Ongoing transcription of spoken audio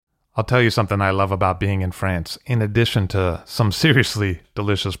I'll tell you something I love about being in France, in addition to some seriously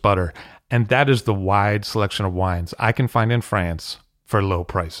delicious butter, and that is the wide selection of wines I can find in France for low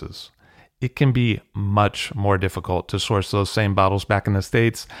prices. It can be much more difficult to source those same bottles back in the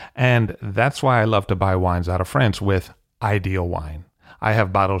States, and that's why I love to buy wines out of France with Ideal Wine. I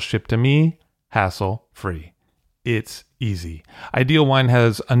have bottles shipped to me, hassle-free. It's easy. Ideal Wine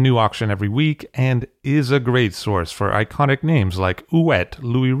has a new auction every week and is a great source for iconic names like Ouet,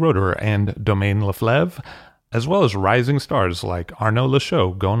 Louis Roeder, and Domaine Leflaive, as well as rising stars like Arnaud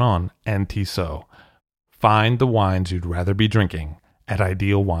Lachaud, Gonon, and Tissot. Find the wines you'd rather be drinking at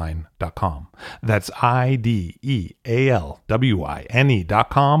idealwine.com. That's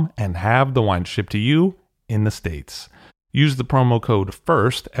IDEALWINE.com and have the wine shipped to you in the States. Use the promo code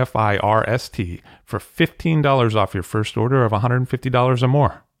FIRST, F-I-R-S-T, for $15 off your first order of $150 or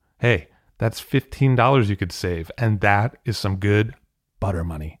more. Hey, that's $15 you could save, and that is some good butter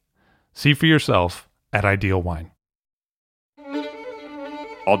money. See for yourself at Ideal Wine.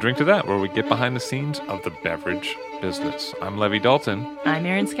 I'll drink to that, where we get behind the scenes of the beverage business. I'm Levi Dalton. I'm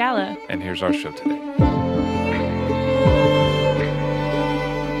Erin Scala. And here's our show today.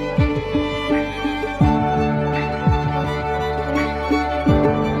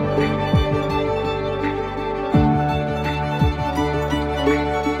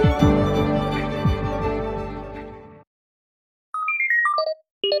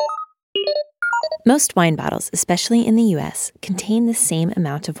 Most wine bottles, especially in the U.S., contain the same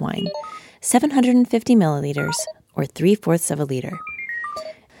amount of wine, 750 milliliters, or 3/4 of a liter.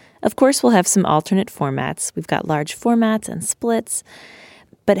 Of course, we'll have some alternate formats. We've got large formats and splits,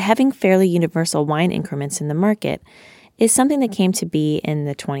 but having fairly universal wine increments in the market is something that came to be in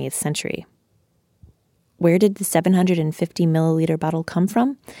the 20th century. Where did the 750 milliliter bottle come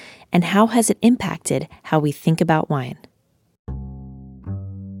from? And how has it impacted how we think about wine?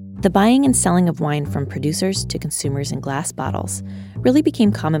 The buying and selling of wine from producers to consumers in glass bottles really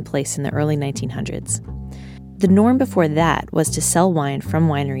became commonplace in the early 1900s. The norm before that was to sell wine from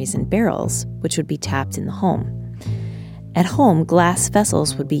wineries in barrels, which would be tapped in the home. At home, glass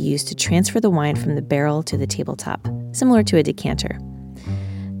vessels would be used to transfer the wine from the barrel to the tabletop, similar to a decanter.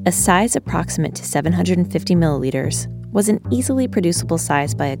 A size approximate to 750 milliliters was an easily producible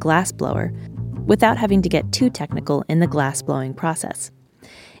size by a glass blower without having to get too technical in the glass blowing process.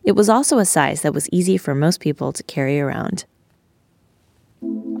 It was also a size that was easy for most people to carry around.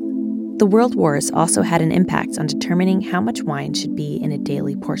 The World Wars also had an impact on determining how much wine should be in a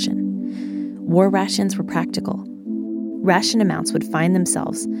daily portion. War rations were practical. Ration amounts would find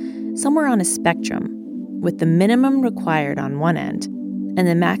themselves somewhere on a spectrum, with the minimum required on one end and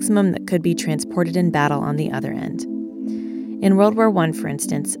the maximum that could be transported in battle on the other end. In World War I, for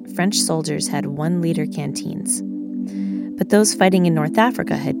instance, French soldiers had 1-liter canteens. But those fighting in North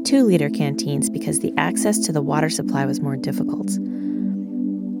Africa had 2-liter canteens because the access to the water supply was more difficult.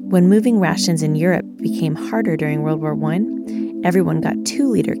 When moving rations in Europe became harder during World War I, everyone got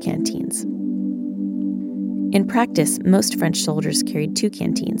 2-liter canteens. In practice, most French soldiers carried 2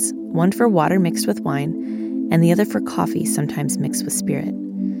 canteens, one for water mixed with wine, and the other for coffee, sometimes mixed with spirit.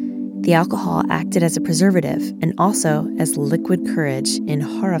 The alcohol acted as a preservative and also as liquid courage in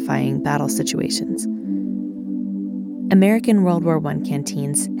horrifying battle situations. American World War I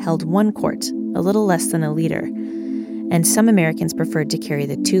canteens held 1 quart, a little less than a liter, and some Americans preferred to carry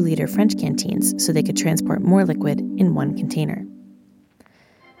the 2-liter French canteens so they could transport more liquid in one container.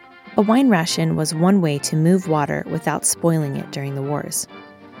 A wine ration was one way to move water without spoiling it during the wars.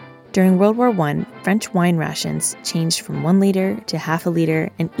 During World War I, French wine rations changed from 1 liter to half a liter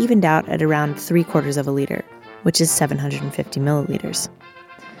and evened out at around 3/4 of a liter, which is 750 milliliters.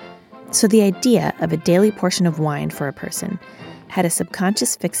 So the idea of a daily portion of wine for a person had a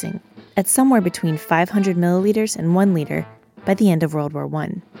subconscious fixing at somewhere between 500 milliliters and 1 liter by the end of World War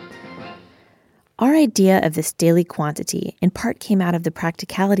I. Our idea of this daily quantity in part came out of the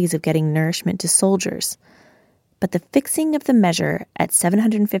practicalities of getting nourishment to soldiers. But the fixing of the measure at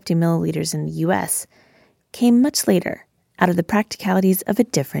 750 milliliters in the U.S. came much later, out of the practicalities of a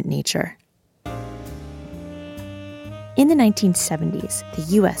different nature. In the 1970s, the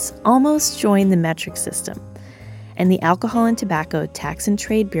U.S. almost joined the metric system, and the Alcohol and Tobacco Tax and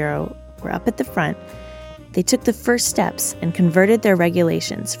Trade Bureau were up at the front. They took the first steps and converted their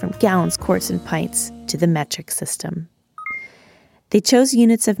regulations from gallons, quarts, and pints to the metric system. They chose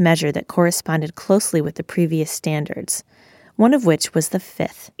units of measure that corresponded closely with the previous standards, one of which was the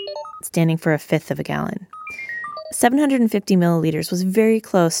fifth, standing for a fifth of a gallon. 750 milliliters was very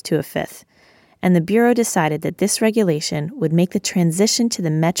close to a fifth, and the Bureau decided that this regulation would make the transition to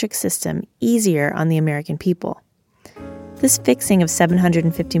the metric system easier on the American people. This fixing of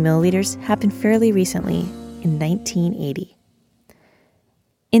 750 milliliters happened fairly recently in 1980.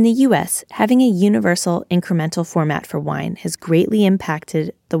 In the US, having a universal incremental format for wine has greatly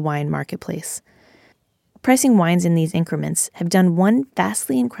impacted the wine marketplace. Pricing wines in these increments have done one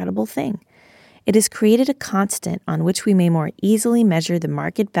vastly incredible thing. It has created a constant on which we may more easily measure the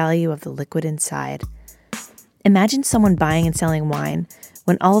market value of the liquid inside. Imagine someone buying and selling wine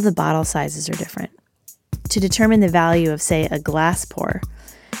when all of the bottle sizes are different. To determine the value of, say, a glass pour,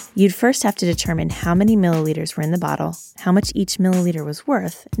 you'd first have to determine how many milliliters were in the bottle, how much each milliliter was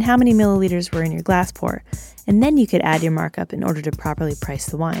worth, and how many milliliters were in your glass pour, and then you could add your markup in order to properly price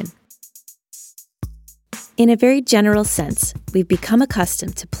the wine. In a very general sense, we've become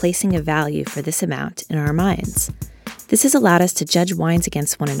accustomed to placing a value for this amount in our minds. This has allowed us to judge wines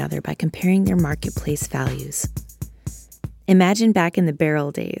against one another by comparing their marketplace values. Imagine back in the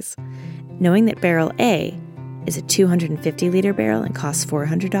barrel days, knowing that barrel A is a 250-liter barrel and costs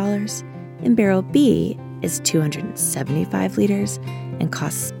 $400, and barrel B is 275 liters and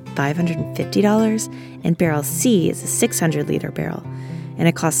costs $550, and barrel C is a 600-liter barrel and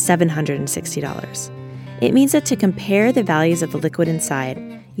it costs $760. It means that to compare the values of the liquid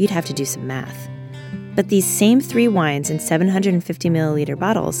inside, you'd have to do some math. But these same three wines in 750 milliliter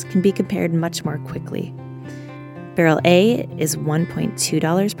bottles can be compared much more quickly. Barrel A is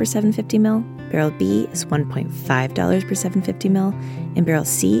 $1.2 per 750 ml, barrel B is $1.5 per 750 ml, and barrel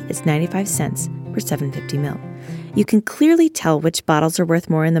C is 95 cents per 750 ml. You can clearly tell which bottles are worth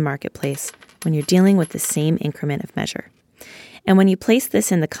more in the marketplace when you're dealing with the same increment of measure. And when you place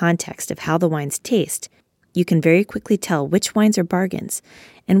this in the context of how the wines taste, you can very quickly tell which wines are bargains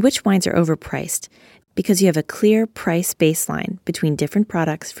and which wines are overpriced because you have a clear price baseline between different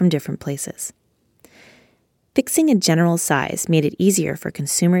products from different places. Fixing a general size made it easier for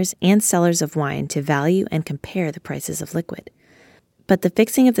consumers and sellers of wine to value and compare the prices of liquid. But the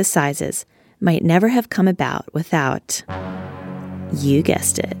fixing of the sizes might never have come about without, you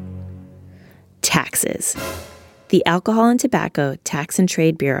guessed it, taxes. The Alcohol and Tobacco Tax and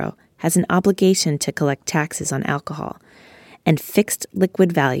Trade Bureau has an obligation to collect taxes on alcohol, and fixed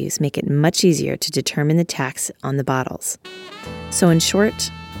liquid values make it much easier to determine the tax on the bottles. So in short,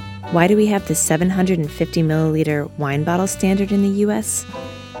 why do we have the 750 milliliter wine bottle standard in the US?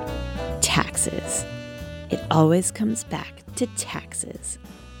 Taxes. It always comes back to taxes.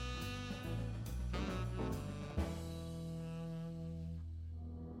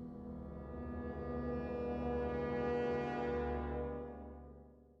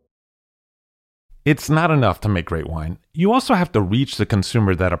 It's not enough to make great wine. You also have to reach the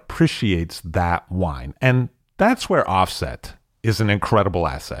consumer that appreciates that wine. And that's where Offset is an incredible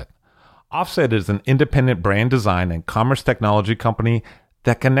asset. Offset is an independent brand design and commerce technology company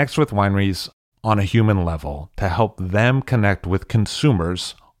that connects with wineries on a human level to help them connect with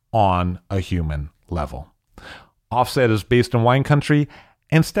consumers on a human level. Offset is based in wine country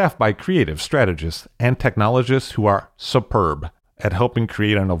and staffed by creative strategists and technologists who are superb at helping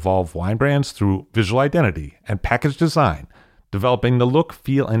create and evolve wine brands through visual identity and package design, developing the look,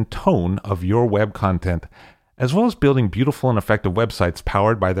 feel, and tone of your web content, as well as building beautiful and effective websites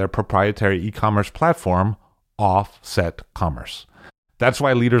powered by their proprietary e-commerce platform, Offset Commerce. That's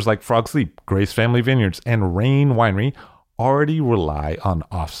why leaders like Frog Sleep, Grace Family Vineyards, and Rain Winery already rely on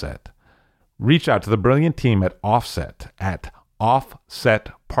Offset. Reach out to the brilliant team at Offset at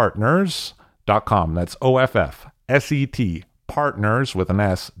offsetpartners.com. That's OFFSET partners with an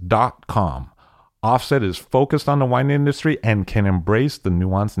S.com. Offset is focused on the wine industry and can embrace the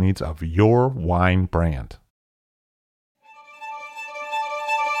nuanced needs of your wine brand.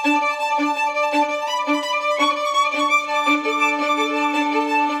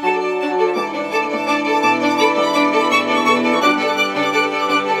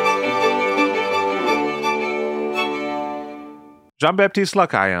 Jean-Baptiste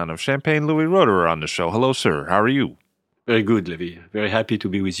Lacaille of Champagne Louis Roederer on the show. Hello, sir. How are you? Very good, Levi. Very happy to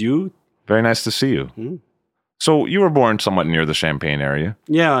be with you. Very nice to see you. So you were born somewhat near the Champagne area?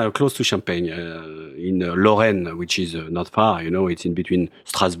 Yeah, close to Champagne, in Lorraine, which is not far. It's in between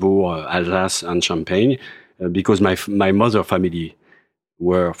Strasbourg, Alsace, and Champagne, because my mother family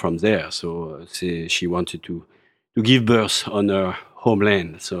were from there. So she wanted to give birth on her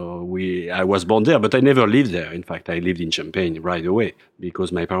homeland. So I was born there, but I never lived there. In fact, I lived in Champagne right away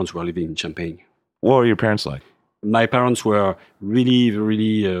because my parents were living in Champagne. What were your parents like? My parents were really,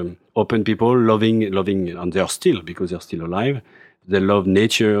 really open people, loving, and they are still, because they're still alive. They love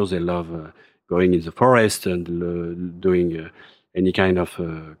nature. They love going in the forest and doing any kind of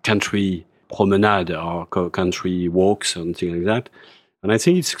country promenade or country walks and things like that. And I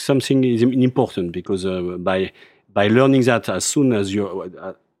think it's something is important because by by learning that as soon as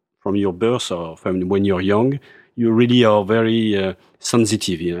from your birth or from when you're young, you really are very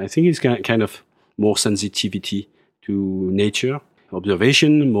sensitive. I think it's kind of more sensitivity to nature,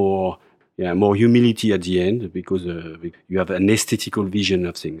 observation, more humility at the end, because you have an aesthetical vision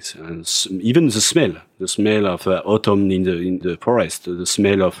of things, and even the smell of autumn in the forest, the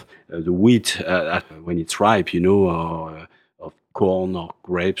smell of the wheat when it's ripe, or of corn or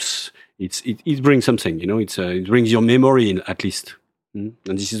grapes. It brings something, it brings your memory in, at least. And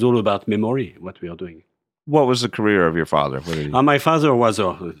this is all about memory, what we are doing. What was the career of your father? My father was,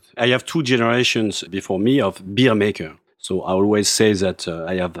 I have 2 generations before me of beer maker. So I always say that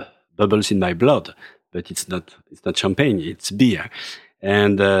I have bubbles in my blood, but it's not champagne, it's beer.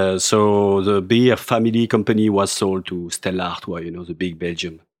 And so the beer family company was sold to Stella Artois, the big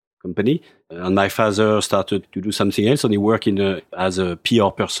Belgium company. And my father started to do something else, and he worked as a PR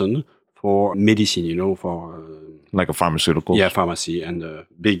person for medicine, for... like a pharmaceutical? Yeah, pharmacy, and a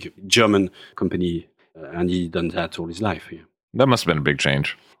big German company. And he done that all his life. Yeah. That must have been a big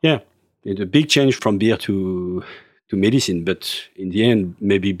change. Yeah, it's a big change from beer to medicine. But in the end,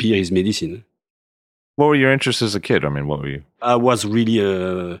 maybe beer is medicine. What were your interests as a kid? I mean, what were you? I was really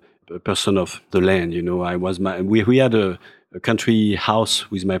a person of the land. I was we had a country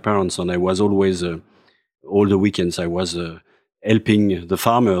house with my parents, and I was always all the weekends I was helping the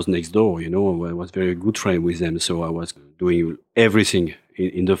farmers next door. I was very good friend with them, so I was doing everything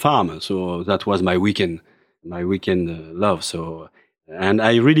in the farm. So that was my weekend love. So, and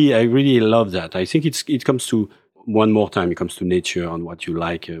I really love that. I think it comes to one more time. It comes to nature and what you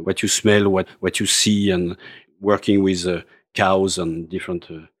like, what you smell, what you see, and working with cows and different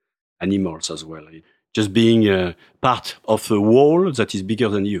animals as well. Just being part of a whole that is bigger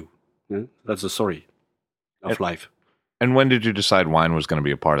than you. Yeah? That's the story of life. And when did you decide wine was going to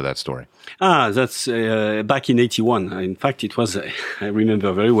be a part of that story? That's back in 1981. In fact, it was, I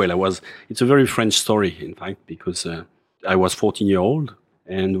remember very well. It's a very French story, in fact, because I was 14-year-old,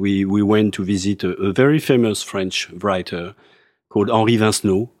 and we went to visit a very famous French writer called Henri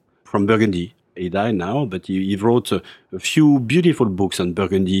Vincenot from Burgundy. He died now, but he wrote a few beautiful books on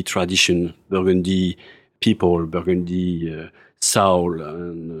Burgundy tradition, Burgundy people, Burgundy soul,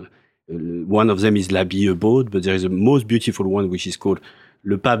 and one of them is L'Abbaye Ebaude, but there is a most beautiful one which is called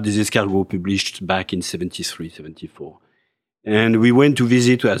Le Pape des Escargots, published back in 73, 74. And we went to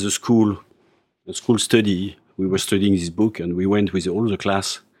visit as a school study. We were studying this book, and we went with all the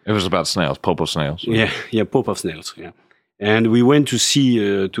class. It was about snails, Pope of Snails. Yeah, Pope of Snails, yeah. And we went to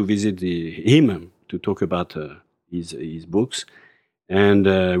see, to visit him, to talk about his books. And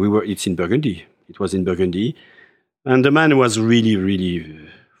it's in Burgundy. It was in Burgundy. And the man was really, really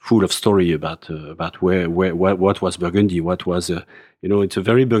full of story about what was Burgundy, what was it's a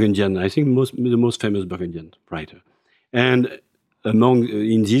very Burgundian. I think the most famous Burgundian writer. And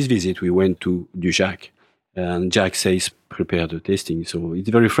in this visit, we went to Dujac, and Jacques Says prepared the tasting. So it's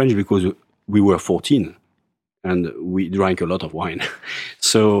very French because we were 14, and we drank a lot of wine.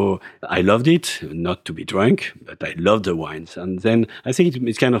 So I loved it, not to be drunk, but I loved the wines. And then I think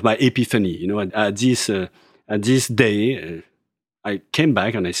it's kind of my epiphany. At this day. I came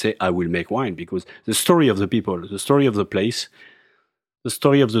back and I say, I will make wine, because the story of the people, the story of the place, the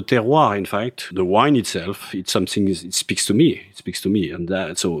story of the terroir, in fact, the wine itself, it's something, it speaks to me. It speaks to me. And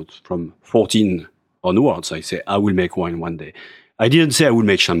so from 14 onwards, I say, I will make wine one day. I didn't say I will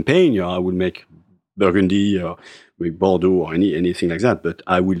make champagne, or I will make Burgundy, or make Bordeaux, or anything like that, but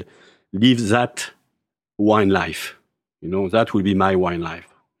I will live that wine life. That will be my wine life.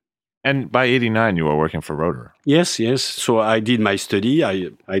 And by 1989, you were working for Roederer. Yes. So I did my study.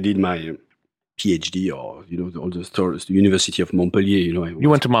 I did my PhD, or all the stories, the University of Montpellier. You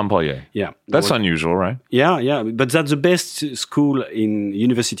went to Montpellier. Yeah, that's unusual, right? Yeah. But that's the best school in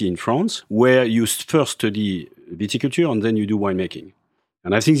university in France, where you first study viticulture and then you do winemaking.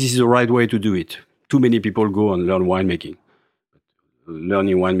 And I think this is the right way to do it. Too many people go and learn winemaking.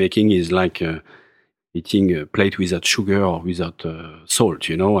 Learning winemaking is like eating a plate without sugar or without salt.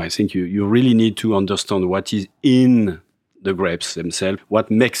 I think you really need to understand what is in the grapes themselves,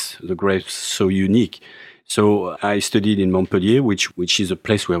 what makes the grapes so unique. So I studied in Montpellier, which is a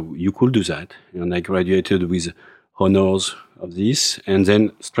place where you could do that. And I graduated with honors of this. And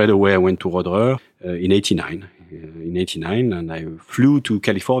then straight away I went to Roederer in 1989. And I flew to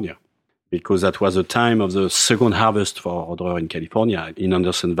California, because that was the time of the second harvest for Roederer in California, in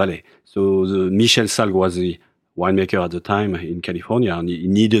Anderson Valley. So Michel Salg was the winemaker at the time in California, and he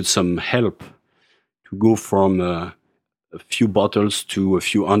needed some help to go from a few bottles to a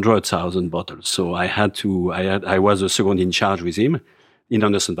few 100,000 bottles. So I was the second in charge with him. in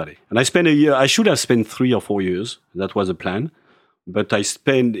Anderson Valley. And I spent a year. I should have spent 3 or 4 years. That was the plan. But I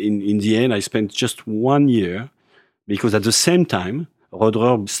spent, in the end, I spent just 1 year because at the same time,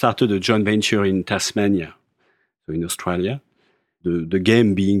 Roederer started a joint venture in Tasmania, so in Australia. The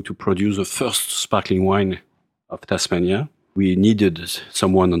game being to produce the first sparkling wine of Tasmania. We needed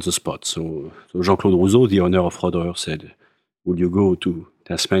someone on the spot. So Jean-Claude Rousseau, the owner of Roederer, said, "Would you go to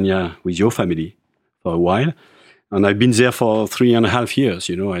Tasmania with your family for a while?" And I've been there for 3.5 years.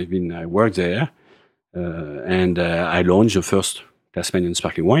 I worked there, and I launched the first Tasmanian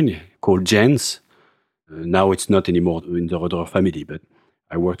sparkling wine called Jens. Now it's not anymore in the Roederer family, but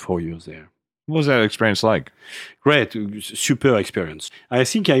I worked 4 years there. What was that experience like? Great, super experience. I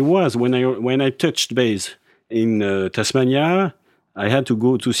think I was when I touched base in Tasmania. I had to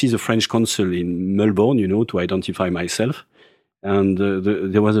go to see the French consul in Melbourne, to identify myself. And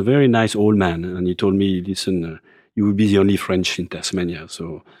there was a very nice old man, and he told me, "Listen, you will be the only French in Tasmania.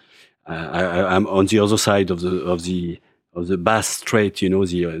 So I'm on the other side of the Bass Strait,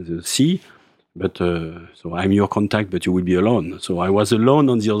 the sea. But so I'm your contact, but you will be alone." So I was alone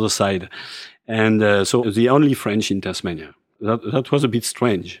on the other side, and so the only French in Tasmania. That was a bit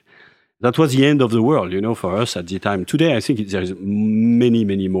strange. That was the end of the world, for us at the time. Today, I think there's many,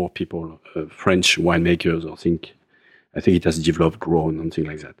 many more people, French winemakers. I think it has developed, grown, and things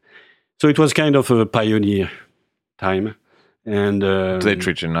like that. So it was kind of a pioneer time. And did they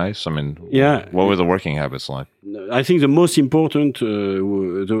treat you nice? I mean, yeah. What were the working habits like? I think the most important,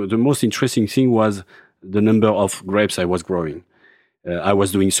 the most interesting thing was the number of grapes I was growing. I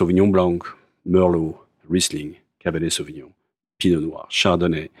was doing Sauvignon Blanc, Merlot, Riesling, Cabernet Sauvignon, Pinot Noir,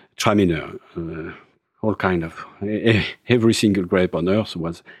 Chardonnay, Traminer, all kind of every single grape on earth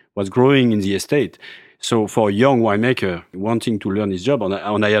was growing in the estate. So for a young winemaker wanting to learn his job, and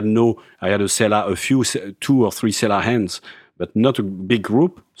I had a cellar, 2 or 3 cellar hands, but not a big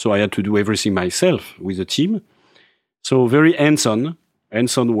group. So I had to do everything myself with a team. So very hands-on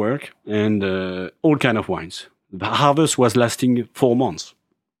work, and all kind of wines. The harvest was lasting 4 months,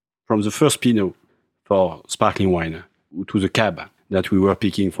 from the first Pinot for sparkling wine to the Cab that we were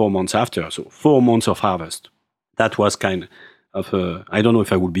picking 4 months after. So 4 months of harvest. That was kind of I don't know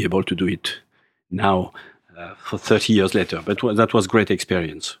if I would be able to do it now for 30 years later, but that was great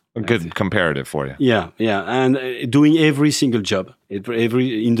experience. A good comparative for you. Yeah, and doing every single job,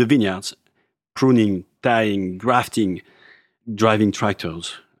 every in the vineyards, pruning, tying, grafting, driving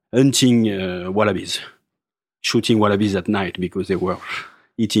tractors, hunting wallabies, shooting wallabies at night because they were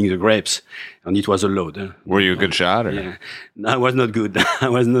eating the grapes, and it was a load. Were you a good shot? Or? Yeah, I was not good.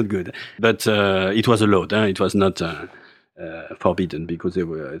 But it was a load. It was not forbidden because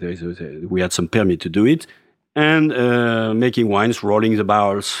we had some permit to do it. And making wines, rolling the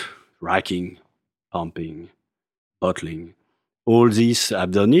barrels, racking, pumping, bottling. All this,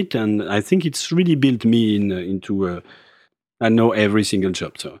 I've done it, and I think it's really built me into I know every single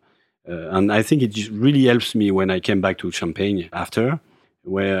job. So, and I think it really helps me when I came back to Champagne after,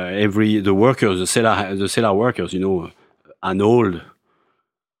 where the cellar workers, an old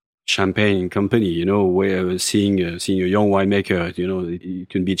champagne company, where seeing a young winemaker, it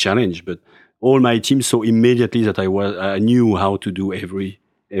can be a challenge, but all my team saw immediately that I knew how to do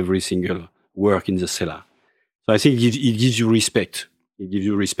every single work in the cellar. So I think it gives you respect. It gives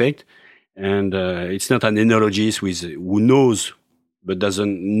you respect, and it's not an enologist who knows but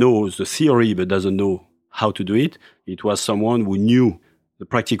doesn't know the theory but doesn't know how to do it. It was someone who knew the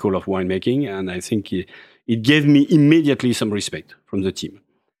practical of winemaking, and I think it gave me immediately some respect from the team.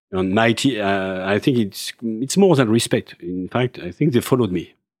 And my team, I think it's more than respect. In fact, I think they followed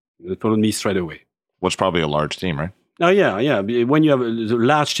me. They followed me straight away. What's probably a large team, right? Oh, yeah. When you have the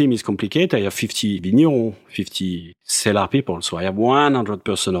large team is complicated. I have 50 vignerons, 50 cellar people. So I have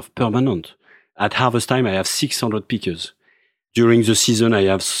 100% of permanent. At harvest time, I have 600 pickers. During the season, I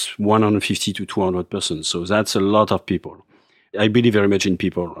have 150 to 200 persons. So that's a lot of people. I believe very much in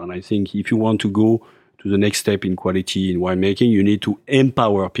people. And I think if you want to go to the next step in quality in winemaking, you need to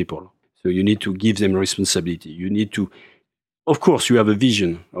empower people. So you need to give them responsibility. You need to, of course, you have a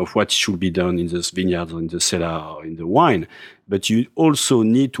vision of what should be done in the vineyards, or in the cellar, or in the wine, but you also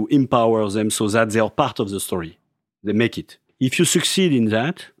need to empower them so that they are part of the story. They make it. If you succeed in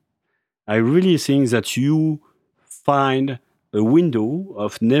that, I really think that you find a window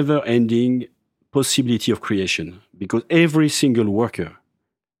of never-ending possibility of creation, because every single worker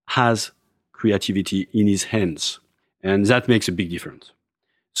has creativity in his hands, and that makes a big difference.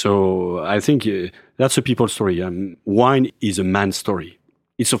 So I think that's a people story. Wine is a man's story.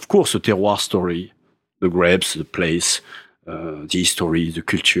 It's of course a terroir story, the grapes, the place, the history, the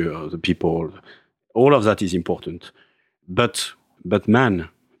culture, the people. All of that is important. But but man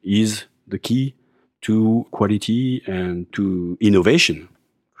is the key to quality and to innovation,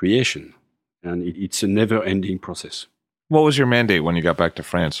 creation. And it's a never-ending process. What was your mandate when you got back to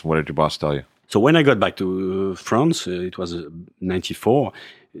France? What did your boss tell you? So when I got back to France, it was 94.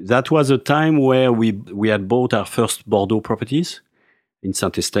 That was a time where we had bought our first Bordeaux properties in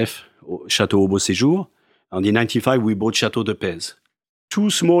Saint-Estèphe, Château Beau Séjour. And in 95, we bought Château de Pèze. 2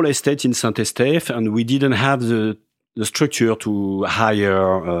 small estates in Saint-Estèphe, and we didn't have the structure to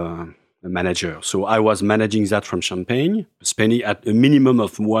hire a manager. So I was managing that from Champagne, spending at a minimum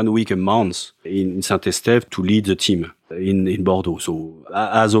of 1 week a month in Saint-Estèphe to lead the team in Bordeaux. So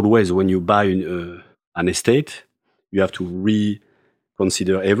as always, when you buy an estate, you have to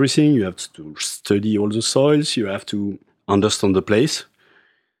reconsider everything. You have to study all the soils. You have to understand the place.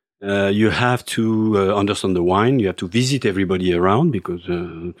 You have to understand the wine. You have to visit everybody around because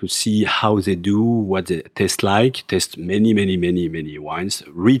to see how they do, what they taste like, test many wines,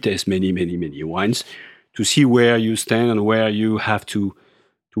 retest many wines to see where you stand and where you have to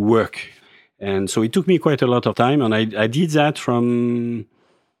work. And so it took me quite a lot of time. And I did that from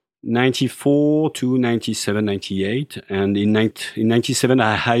 94 to 97, 98. And in 97,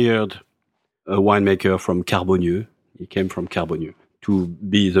 I hired a winemaker from Carbonieux. He came from Carbonieux to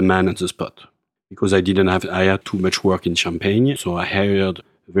be the man at the spot because I had too much work in Champagne. So I hired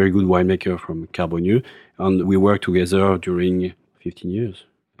a very good winemaker from Carbonieux and we worked together during 15 years.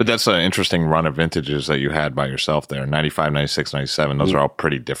 But that's an interesting run of vintages that you had by yourself there. 95, 96, 97. Those are all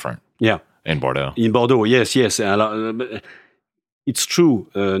pretty different. Yeah. In Bordeaux. In Bordeaux, yes. It's true.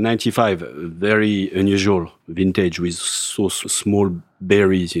 95, very unusual vintage with so small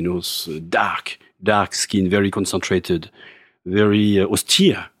berries, dark skin, very concentrated, very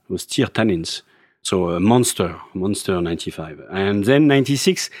austere tannins. So a monster 95. And then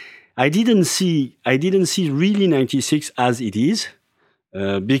 96, I didn't see really 96 as it is,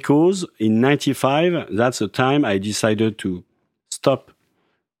 because in 95, that's the time I decided to stop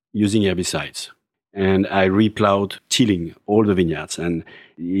using herbicides. And I replowed, tilling all the vineyards. And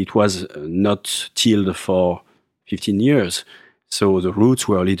it was not tilled for 15 years. So the roots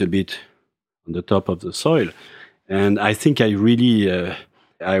were a little bit on the top of the soil. And I think I really,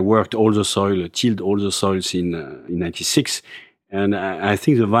 I worked all the soil, tilled all the soils in 96. And I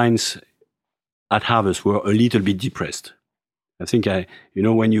think the vines at harvest were a little bit depressed. I think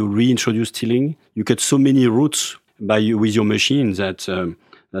when you reintroduce tilling, you get so many roots with your machine that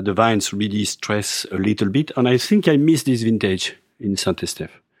the vines really stress a little bit. And I think I missed this vintage in Saint-Estèphe.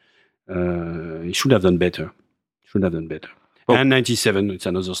 It should have done better. Oh. And 97, it's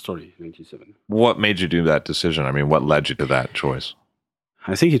another story, 97. What made you do that decision? I mean, what led you to that choice?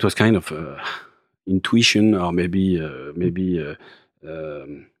 I think it was kind of intuition or maybe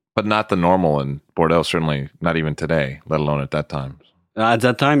but not the normal in Bordeaux, certainly not even today, let alone at that time. At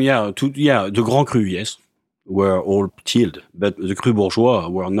that time, the Grand Cru, yes, were all tilled, but the Cru Bourgeois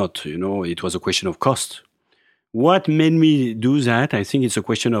were not, it was a question of cost. What made me do that, I think it's a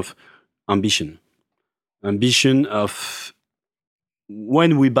question of ambition. Ambition of,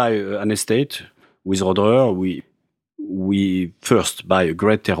 when we buy an estate with Roederer, we first buy a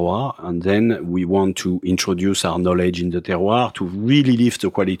great terroir, and then we want to introduce our knowledge in the terroir to really lift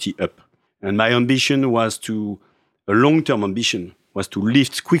the quality up. And my ambition a long-term ambition was to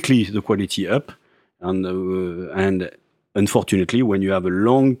lift quickly the quality up. And unfortunately, when you have a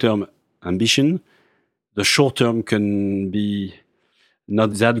long-term ambition, the short-term can be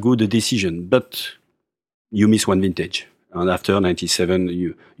not that good a decision, but you miss one vintage. And after 97,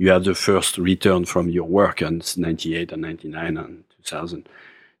 you have the first return from your work, and 98 and 99 and 2000.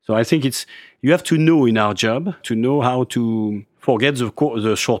 So I think you have to know in our job, to know how to forget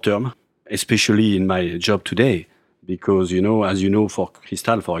the short term, especially in my job today. Because, as you know, for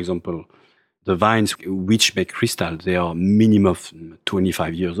Cristal, for example, the vines which make Cristal, they are minimum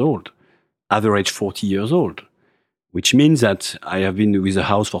 25 years old, average 40 years old, which means that I have been with the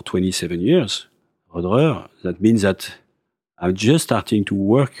house for 27 years. Roederer, that means that I'm just starting to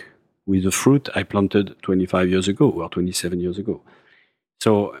work with the fruit I planted 25 years ago or 27 years ago.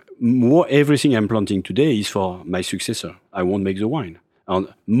 So everything I'm planting today is for my successor. I won't make the wine.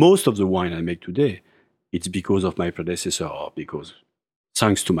 And most of the wine I make today, it's because of my predecessor or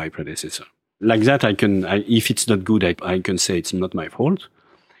thanks to my predecessor. Like that, if it's not good, I can say it's not my fault.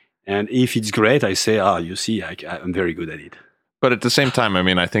 And if it's great, I say, you see, I'm very good at it. But at the same time, I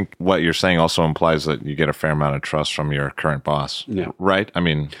mean, I think what you're saying also implies that you get a fair amount of trust from your current boss, right? I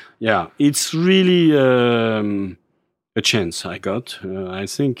mean... Yeah, it's really a chance I got. I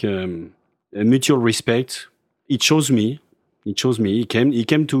think a mutual respect. It shows me He chose me. He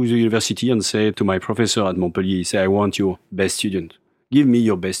came to the university and said to my professor at Montpellier, he said, I want your best student. Give me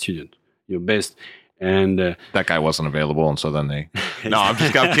your best student, your best. And that guy wasn't available, and so then they. No, I'm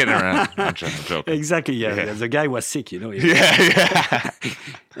kidding around. I'm joking. Exactly. Yeah. The guy was sick, Yeah.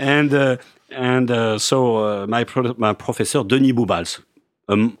 So my professor Denis Boubals,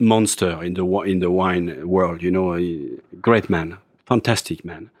 a monster in the wine world, a great man, fantastic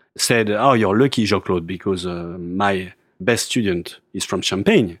man, said, "Oh, you're lucky, Jean-Claude, because my best student is from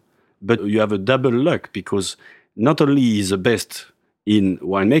Champagne, but you have a double luck because not only is the best in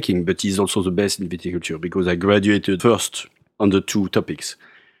winemaking, but he's also the best in viticulture because I graduated first on the two topics."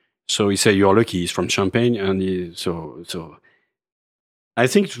 So he said, "You're lucky. He's from Champagne," and so I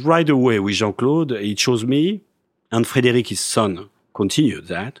think right away with Jean-Claude, he chose me, and Frédéric, his son, continued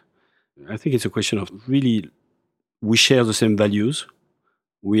that. I think it's a question of really we share the same values,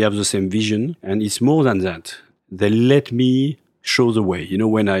 we have the same vision, and it's more than that. They let me show the way.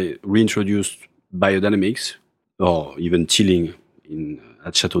 When I reintroduced biodynamics or even chilling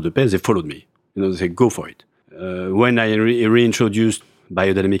at Château de Pez, they followed me. They said, go for it. When I reintroduced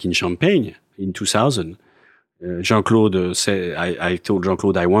biodynamic in Champagne in 2000, Jean-Claude said, I told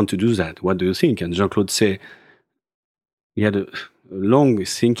Jean-Claude, I want to do that. What do you think? And Jean-Claude said, he had a long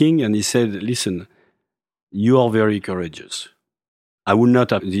thinking, and he said, listen, you are very courageous. I would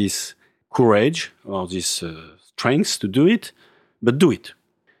not have this courage or this strength to do it, but do it.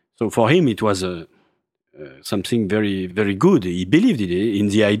 So for him, it was something very, very good. He believed in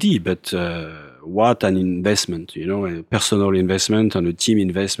the idea, but what an investment, a personal investment and a team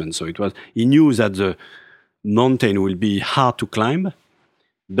investment. So he knew that the mountain will be hard to climb,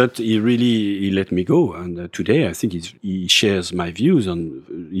 but he let me go. And today, I think he shares my views,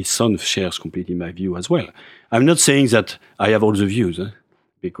 and his son shares completely my view as well. I'm not saying that I have all the views,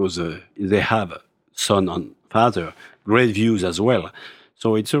 because they have son and father, great views as well.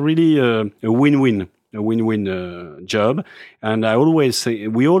 So it's a really a win-win job. And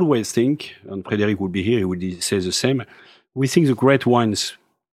we always think, and Frédéric would be here, he would say the same, we think the great wines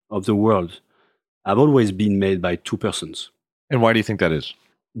of the world have always been made by two persons. And why do you think that is?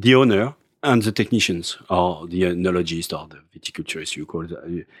 The owner and the technicians, or the enologist, or the viticulturist, you call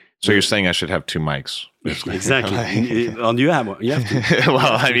it. So you're saying I should have two mics? Exactly. And you have to. Well,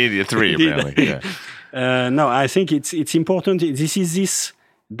 I mean, three, apparently. Yeah. No, I think it's important. This is this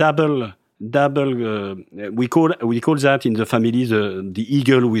double. We call that in the family the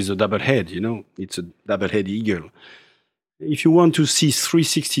eagle with a double head. It's a double-head eagle. If you want to see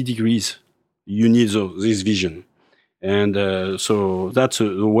 360 degrees, you need this vision, and so that's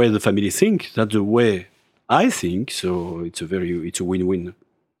the way the family think. That's the way I think. So it's a win-win.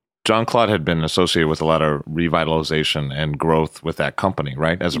 Jean-Claude had been associated with a lot of revitalization and growth with that company,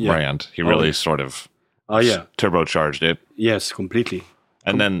 right? As a brand, he really sort of turbocharged it. Yes, completely.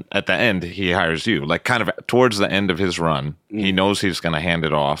 And then at the end, he hires you. Like kind of towards the end of his run, he knows he's going to hand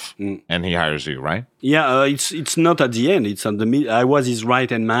it off, and he hires you, right? Yeah, it's not at the end. It's at the mid. I was his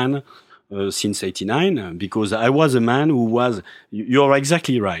right-hand man since '89 because I was a man who was. You're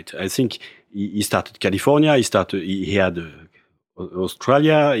exactly right. I think he started California. He had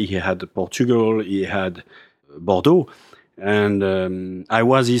Australia. He had Portugal. He had Bordeaux. And I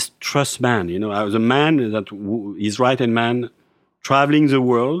was his trust man. I was a man his right-hand man, traveling the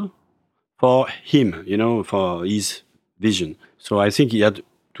world for him, for his vision. So I think he had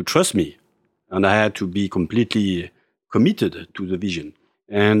to trust me, and I had to be completely committed to the vision.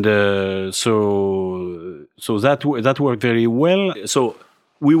 And so that worked very well. So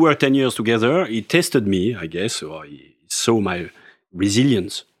we worked 10 years together. He tested me, I guess, or he saw my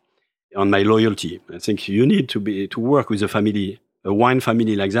resilience and my loyalty. I think you need to work with a wine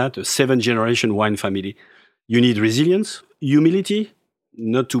family like that, a 7th-generation wine family. You need resilience, humility,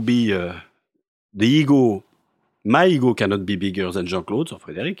 not to be the ego. My ego cannot be bigger than Jean-Claude or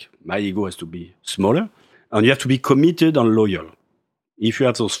Frédéric. My ego has to be smaller. And you have to be committed and loyal. If you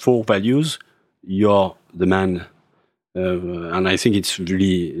have those 4 values, you're the man. And I think it's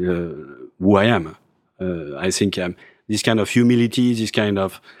really who I am. I think this kind of humility, this kind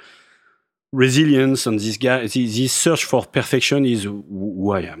of resilience, and this search for perfection is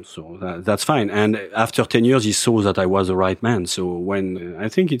who I am. So that's fine. And after 10 years, he saw that I was the right man. So when I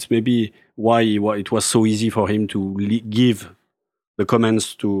think it's maybe why it was so easy for him to give the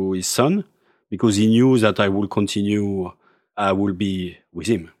commands to his son, because he knew that I will continue. I will be with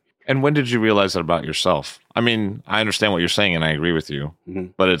him. And when did you realize that about yourself? I mean, I understand what you're saying, and I agree with you,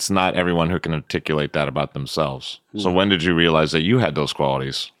 but it's not everyone who can articulate that about themselves. So when did you realize that you had those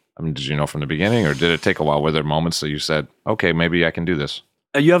qualities? I mean, did you know from the beginning, or did it take a while? Were there moments that you said, okay, maybe I can do this?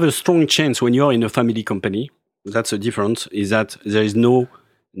 You have a strong chance when you're in a family company That's the difference, is that there is no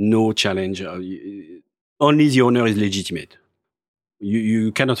challenge. Only the owner is legitimate.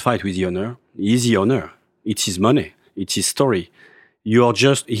 You cannot fight with the owner. He is the owner. It's his money. It's his story. You are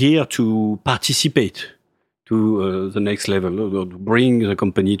just here to participate to the next level, or to bring the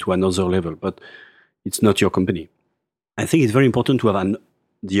company to another level, but it's not your company. I think it's very important to have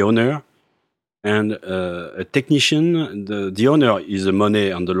the owner and a technician. The owner is the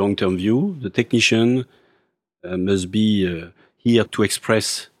money on the long-term view. The technician must be here to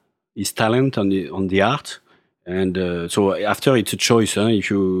express his talent on the art. And so after, it's a choice.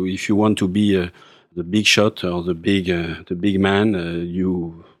 If you want to be the big shot or the big man,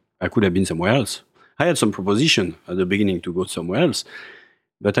 I could have been somewhere else. I had some proposition at the beginning to go somewhere else,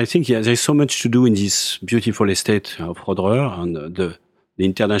 but I think there's so much to do in this beautiful estate of Roederer, and the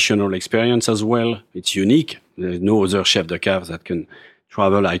international experience as well. It's unique. There's no other chef de cave that can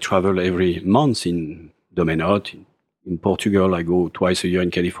travel. I travel every month in Domaine Hote, in Portugal. I go twice a year in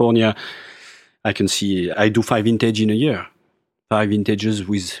California. I do 5 vintages in a year, 5 vintages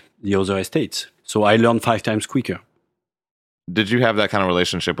with the other estates. So I learn 5 times quicker. Did you have that kind of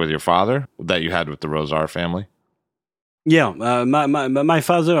relationship with your father that you had with the Rosard family? Yeah, my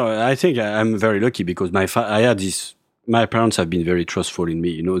father, I think I'm very lucky because my parents have been very trustful in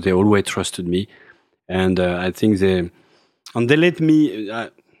me. They always trusted me. And I think they let me,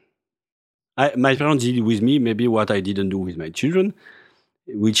 my parents did with me maybe what I didn't do with my children,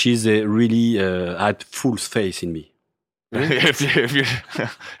 which is they really had full faith in me.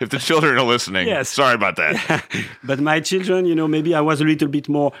 if the children are listening, yes. Sorry about that. But my children, maybe I was a little bit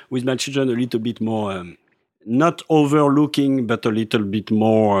more, with my children, a little bit more, not overlooking, but a little bit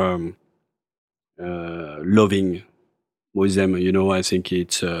more loving with them. I think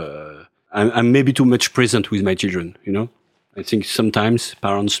it's, I'm maybe too much present with my children, I think sometimes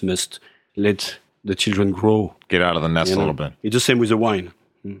parents must let the children grow. Get out of the nest a little bit. It's the same with the wine.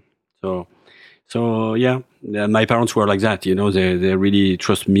 So yeah, my parents were like that. They really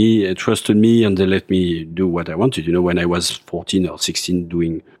trusted me, and they let me do what I wanted. When I was 14 or 16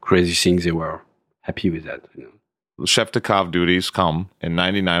 doing crazy things, they were happy with that. Chef de cave duties come in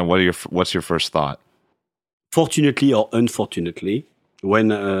 '99. What's your first thought? Fortunately or unfortunately,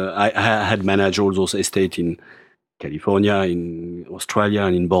 when I had managed all those estates in California, in Australia,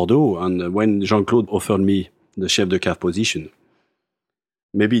 and in Bordeaux, and when Jean-Claude offered me the chef de cave position,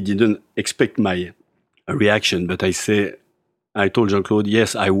 maybe he didn't expect my reaction, but I told Jean-Claude,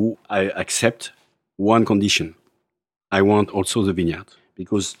 yes, I accept one condition. I want also the vineyard.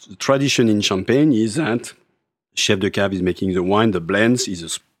 Because the tradition in Champagne is that chef de cave is making the wine, the blends,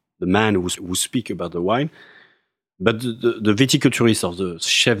 is the man who speaks about the wine. But the viticulturist or the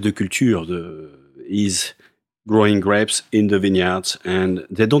chef de culture is growing grapes in the vineyards, and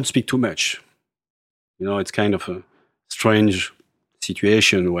they don't speak too much. It's kind of a strange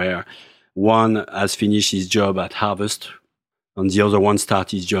situation where one has finished his job at harvest and the other one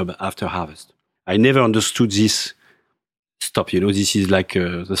starts his job after harvest. I never understood this stop. This is like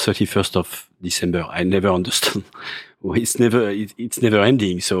the 31st of December. I never understood. It's never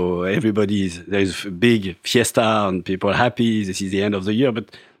ending. So there's a big fiesta and people are happy. This is the end of the year, but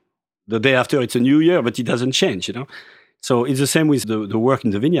the day after it's a new year, but it doesn't change, So it's the same with the work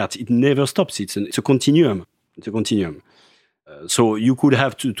in the vineyards. It never stops. It's a continuum. So you could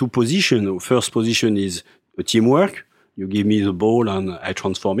have two positions. First position is a teamwork. You give me the ball and I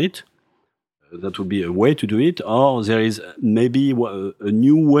transform it. That would be a way to do it. Or there is maybe a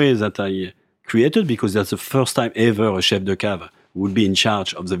new way that I created, because that's the first time ever a chef de cave would be in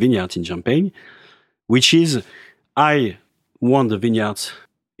charge of the vineyards in Champagne, which is I want the vineyards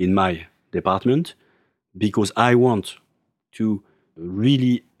in my department because I want to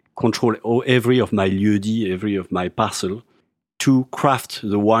really control every of my lieu-dit, every of my parcel, to craft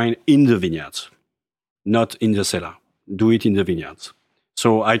the wine in the vineyards, not in the cellar. Do it in the vineyards.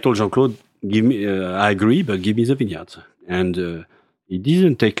 So I told Jean-Claude, I agree, but give me the vineyards. And it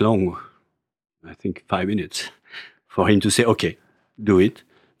didn't take long, I think 5 minutes, for him to say, okay, do it.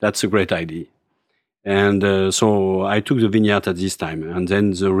 That's a great idea. And so I took the vineyard at this time. And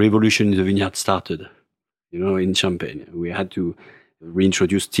then the revolution in the vineyard started, in Champagne. We had to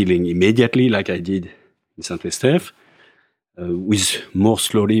reintroduce stilling immediately, like I did in Saint-Estèphe. With more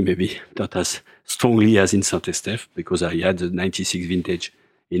slowly, maybe not as strongly as in Saint-Estèphe, because I had the 96 vintage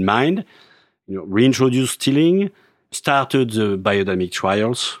in mind. Reintroduced stilling, started the biodynamic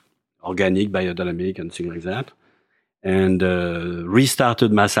trials, organic, biodynamic, and things like that, and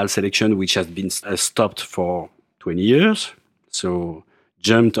restarted Massal selection, which has been stopped for 20 years. So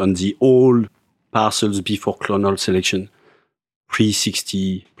jumped on the old parcels before clonal selection,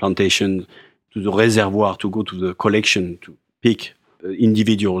 pre-60 plantation, to the reservoir, to go to the collection, to pick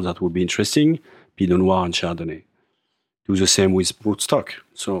individuals that would be interesting, Pinot Noir and Chardonnay. Do the same with Broodstock.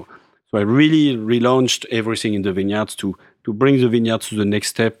 So I really relaunched everything in the vineyards to bring the vineyards to the next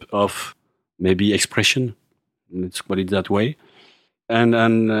step of maybe expression. Let's call it that way. And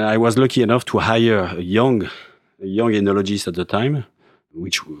I was lucky enough to hire a young enologist at the time,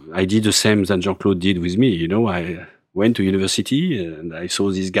 which I did the same that Jean-Claude did with me. You know, I went to university and I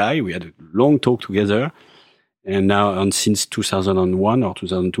saw this guy. We had a long talk together. And since 2001 or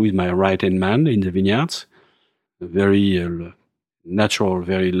 2002, he's my right-hand man in the vineyards. Very natural,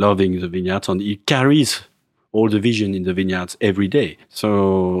 very loving the vineyards. And he carries all the vision in the vineyards every day.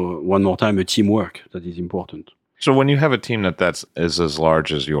 So one more time, a teamwork that is important. So when you have a team that is as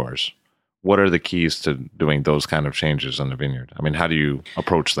large as yours, what are the keys to doing those kind of changes in the vineyard? I mean, how do you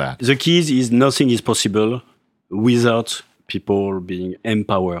approach that? The keys is nothing is possible without people being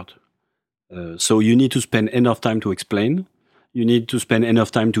empowered. So you need to spend enough time to explain. You need to spend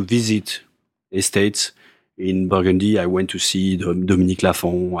enough time to visit estates. In Burgundy, I went to see Dominique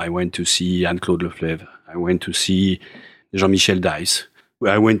Lafont. I went to see Anne-Claude Leflèvre. I went to see Jean-Michel Dice.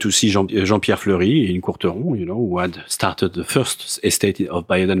 I went to see Jean-Pierre Fleury in Courteron, you know, who had started the first estate of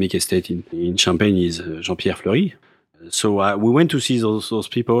biodynamic estate in Champagne is Jean-Pierre Fleury. So we went to see those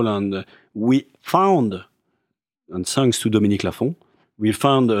people, and we found, and thanks to Dominique Lafont, we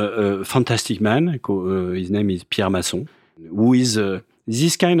found a fantastic man. His name is Pierre Masson, who is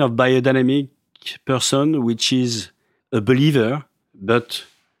this kind of biodynamic person, which is a believer, but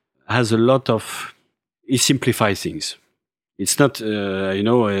has a lot of... He simplifies things. It's not,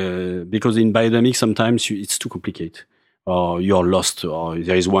 because in biodynamic, sometimes it's too complicated, or you're lost, or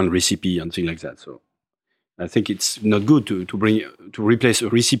there is one recipe and things like that. So I think it's not good to replace a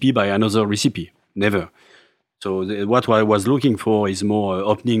recipe by another recipe. Never. So what I was looking for is more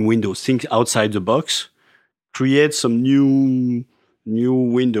opening windows, think outside the box, create some new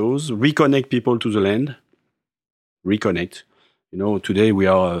windows, reconnect people to the land, reconnect. You know, today we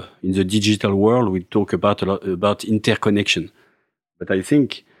are in the digital world. We talk about a lot about interconnection, but I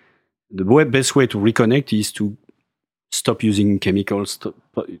think the best way to reconnect is to stop using chemicals,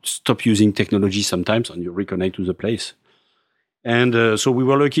 stop using technology sometimes, and you reconnect to the place. And so we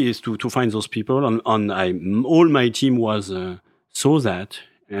were lucky to find those people, and all my team saw that,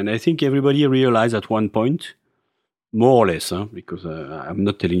 and I think everybody realized at one point, more or less, because I'm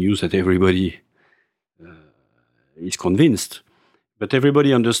not telling you that everybody is convinced. But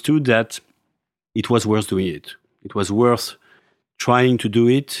everybody understood that it was worth doing it. It was worth trying to do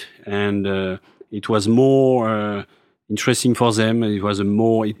it, and it was more interesting for them.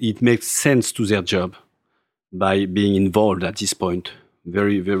 It makes sense to their job by being involved at this point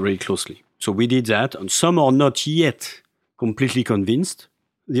very, very closely. So we did that, and some are not yet completely convinced.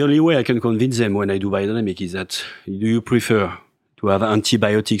 The only way I can convince them when I do biodynamic is that, do you prefer to have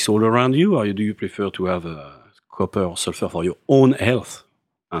antibiotics all around you, or do you prefer to have copper or sulfur for your own health?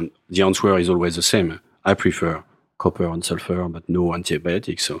 And the answer is always the same. I prefer copper and sulfur, but no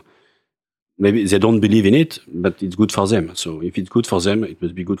antibiotics. So maybe they don't believe in it, but it's good for them. So if it's good for them, it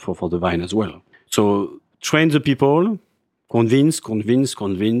must be good for the vine as well. So train the people, convince,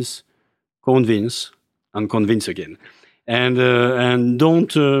 and convince again. And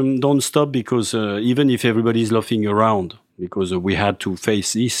don't stop, because even if everybody is laughing around, because we had to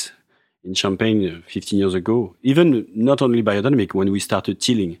face this in Champagne 15 years ago, even not only biodynamic, when we started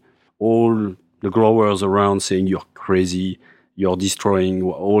tilling, all the growers around saying, you're crazy, you're destroying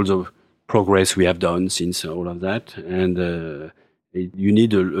all the progress we have done since all of that. And you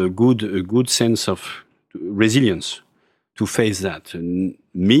need a good sense of resilience to face that. And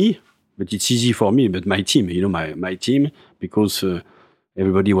me, but it's easy for me, but my team, my team, because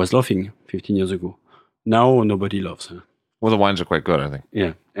everybody was laughing 15 years ago. Now nobody laughs. Well, the wines are quite good, I think.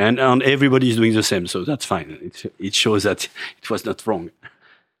 Yeah, and everybody is doing the same, so that's fine. It shows that it was not wrong.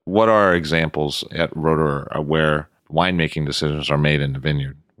 What are examples at Roederer where winemaking decisions are made in the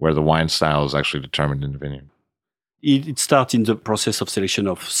vineyard, where the wine style is actually determined in the vineyard? It starts in the process of selection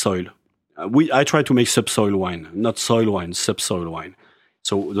of soil. I try to make subsoil wine, not soil wine, subsoil wine.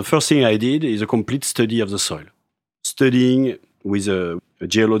 So the first thing I did is a complete study of the soil, studying with a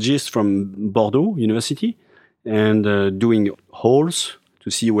geologist from Bordeaux University, and doing holes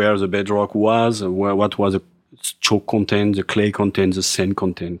to see where the bedrock was, what was the chalk content, the clay content, the sand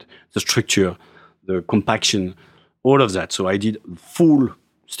content, the structure, the compaction, all of that. So I did full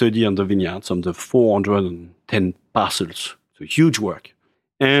study on the vineyards, on the 410 parcels. So huge work.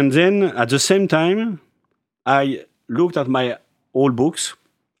 And then at the same time, I looked at my old books,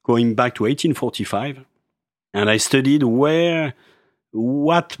 going back to 1845, and I studied where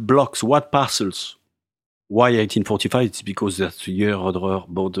what blocks, what parcels. Why 1845? It's because that's the year Roederer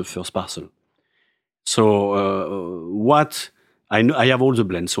bought the first parcel. So what I know, I have all the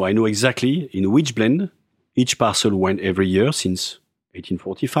blends, so I know exactly in which blend each parcel went every year since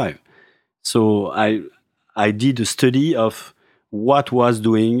 1845. So I did a study of what was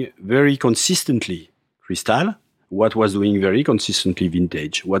doing very consistently Cristal, what was doing very consistently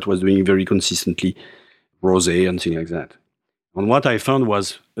vintage, what was doing very consistently rosé and things like that. And what I found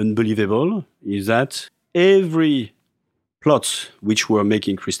was unbelievable is that every plots which were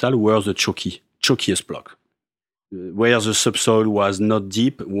making Cristal were the chokiest plot. Where the subsoil was not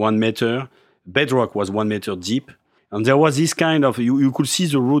deep, 1 meter, bedrock was 1 meter deep. And there was this kind of, you could see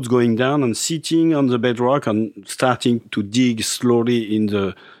the roots going down and sitting on the bedrock and starting to dig slowly in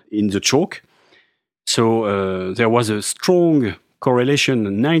the chalk. So there was a strong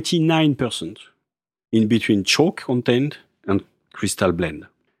correlation, 99%, in between chalk content and Cristal blend.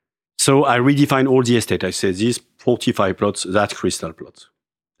 So I redefined all the estate. I said, these 45 plots, that's Cristal plots,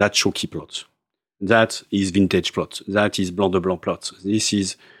 that's chalky plots, that is vintage plots, that is Blanc de Blanc plots. This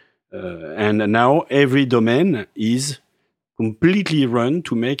is, and now every domain is completely run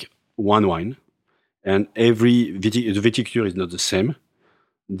to make one wine. And the viticulture is not the same.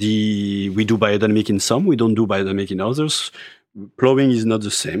 We do biodynamic in some, we don't do biodynamic in others. Plowing is not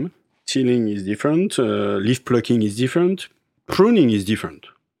the same. Tilling is different. Leaf plucking is different. Pruning is different.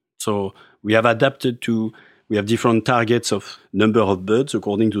 So we have adapted we have different targets of number of buds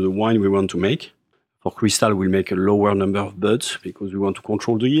according to the wine we want to make. For Cristal, we'll make a lower number of buds because we want to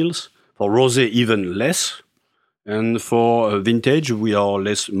control the yields. For rosé, even less. And for vintage, we are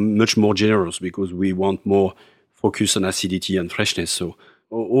much more generous because we want more focus on acidity and freshness. So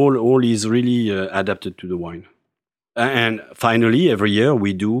all is really adapted to the wine. And finally, every year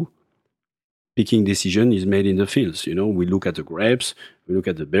we do picking decision is made in the fields. You know, we look at the grapes, we look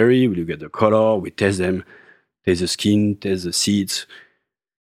at the berry, we look at the color, we taste them, taste the skin, taste the seeds,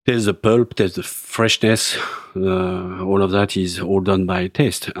 taste the pulp, taste the freshness. All of that is all done by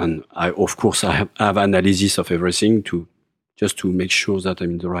taste. And of course, I have analysis of everything just to make sure that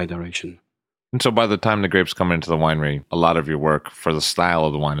I'm in the right direction. And so by the time the grapes come into the winery, a lot of your work for the style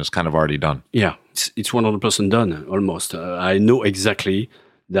of the wine is kind of already done. Yeah, it's 100% done, almost. I know exactly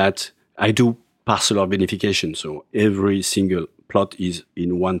that I do parcelar vinification. So every single plot is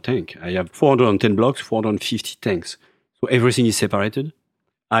in one tank. I have 410 blocks, 450 tanks. So everything is separated.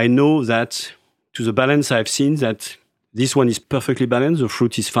 I know that to the balance I've seen that this one is perfectly balanced. The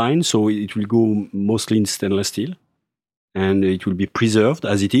fruit is fine. So it will go mostly in stainless steel. And it will be preserved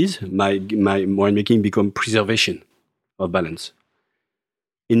as it is. My winemaking become preservation of balance.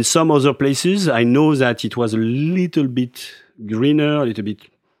 In some other places, I know that it was a little bit greener, a little bit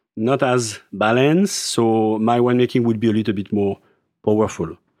not as balanced. So my winemaking would be a little bit more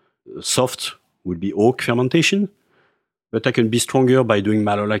powerful. Soft would be oak fermentation, but I can be stronger by doing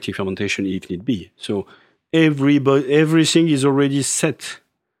malolactic fermentation if need be. So everything is already set.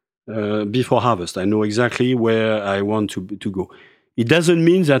 Before harvest, I know exactly where I want to go. It doesn't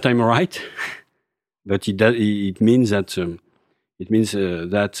mean that I'm right, but it means that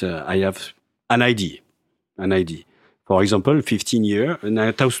I have an idea. For example,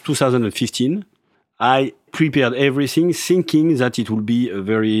 2015, I prepared everything thinking that it would be a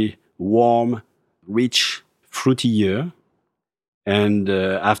very warm, rich, fruity year. And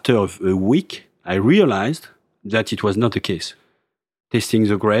after a week, I realized that it was not the case. Tasting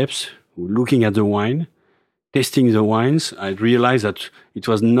the grapes, looking at the wine, tasting the wines, I realized that it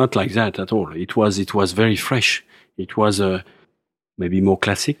was not like that at all. It was very fresh. It was maybe more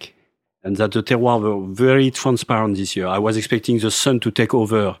classic, and that the terroir were very transparent this year. I was expecting the sun to take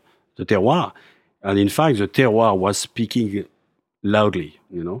over the terroir, and in fact, the terroir was speaking loudly.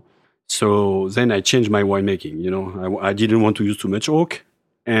 You know, so then I changed my winemaking. You know, I didn't want to use too much oak,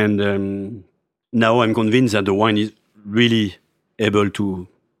 and now I'm convinced that the wine is really able to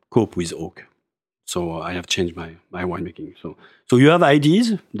cope with oak. So I have changed my winemaking. So you have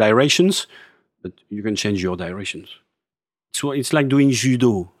ideas, directions, but you can change your directions. So it's like doing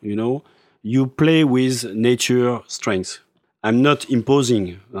judo, you know. You play with nature strengths. I'm not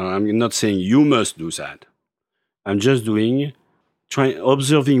imposing. I'm not saying you must do that. I'm just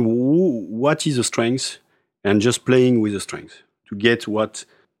observing what is the strength and just playing with the strength to get what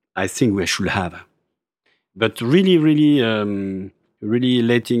I think we should have. But really, really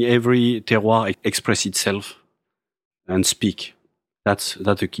letting every terroir express itself and speak. That's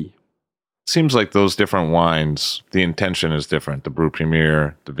the key. Seems like those different wines, the intention is different. The Brut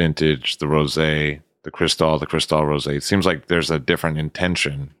Premier, the vintage, the rosé. the Cristal Rosé. It seems like there's a different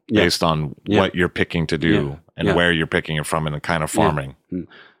intention based on what you're picking to do and where you're picking it from and the kind of farming.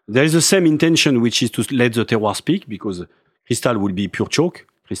 There is the same intention, which is to let the terroir speak, because Cristal will be pure chalk,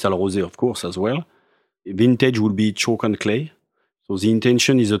 Cristal Rosé, of course, as well. Vintage will be chalk and clay. So the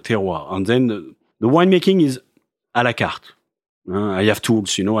intention is a terroir. And then the winemaking is à la carte. I have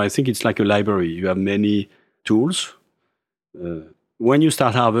tools, I think it's like a library. You have many tools. When you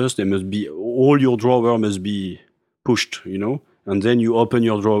start harvest, all your drawer must be pushed, and then you open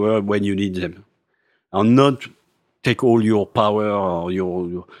your drawer when you need them. And not take all your power or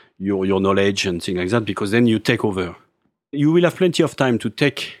your knowledge and things like that, because then you take over. You will have plenty of time to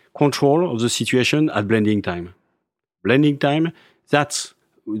take control of the situation at blending time. Blending time, that's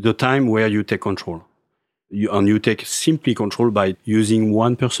the time where you take control. You take simply control by using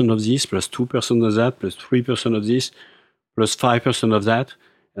 1% of this, plus 2% of that, plus 3% of this, plus 5% of that.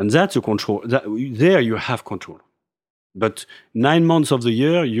 And that's the control. There you have control. But 9 months of the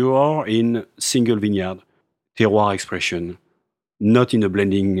year, you are in single vineyard, terroir expression, not in a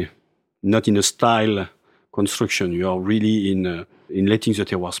blending, not in a style construction. You are really in letting the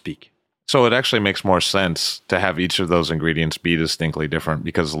terroir speak. So it actually makes more sense to have each of those ingredients be distinctly different,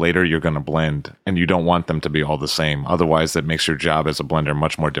 because later you're going to blend and you don't want them to be all the same. Otherwise, that makes your job as a blender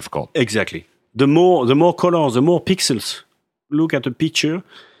much more difficult. Exactly. The more colors, the more pixels. Look at a picture,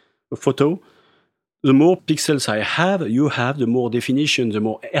 a photo. The more pixels you have, the more definition, the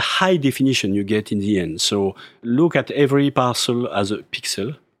more high definition you get in the end. So look at every parcel as a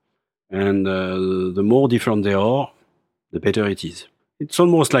pixel. And the more different they are, the better it is. It's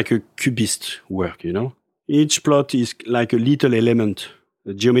almost like a cubist work, Each plot is like a little element,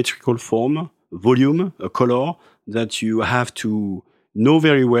 a geometrical form, volume, a color that you have to know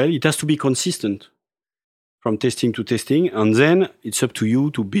very well. It has to be consistent from testing to testing. And then it's up to you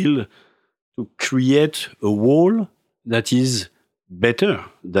to create a wall that is better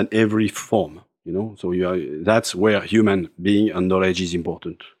than every form, So that's where human being and knowledge is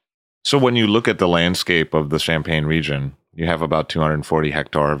important. So when you look at the landscape of the Champagne region, you have about 240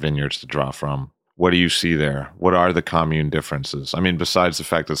 hectare vineyards to draw from. What do you see there? What are the commune differences? I mean, besides the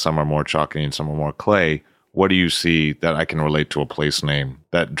fact that some are more chalky and some are more clay, what do you see that I can relate to a place name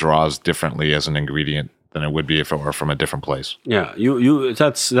that draws differently as an ingredient than it would be if it were from a different place? Yeah,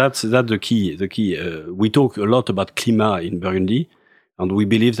 that's the key. The key. We talk a lot about climat in Burgundy, and we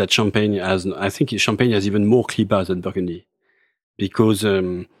believe that Champagne has even more climat than Burgundy, because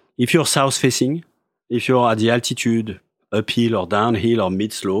if you're south-facing, if you're at the altitude, uphill or downhill or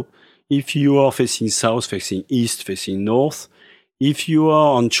mid-slope, if you are facing south, facing east, facing north, if you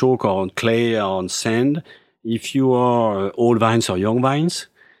are on chalk or on clay or on sand, if you are old vines or young vines,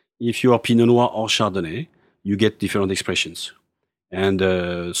 if you are Pinot Noir or Chardonnay, you get different expressions. And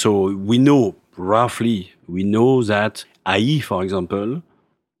so we know that Ailly, for example,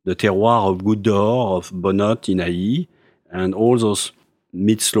 the terroir of Goutte d'Or, of Bonnotte in Ailly, and all those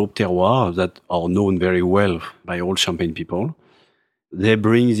mid-slope terroirs that are known very well by all Champagne people, they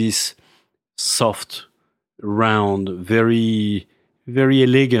bring this soft, round, very, very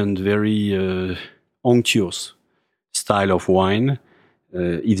elegant, very unctuous style of wine.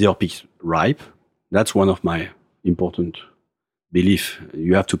 If they are picked ripe, that's one of my important beliefs.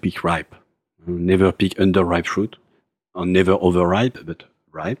 You have to pick ripe. Never pick underripe fruit, or never overripe, but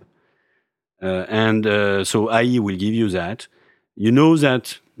ripe. So Ailly will give you that. You know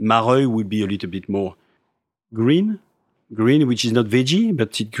that Mareuil will be a little bit more green, which is not veggie,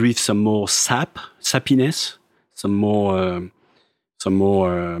 but it gives some more sappiness,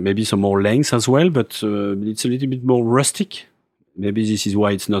 maybe some more length as well, but it's a little bit more rustic. Maybe this is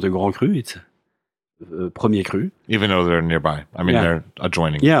why it's not a Grand Cru, it's a Premier Cru. Even though they're nearby. I mean, they're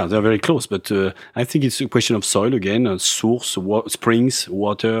adjoining. Yeah, they're very close, but I think it's a question of soil again, source, springs,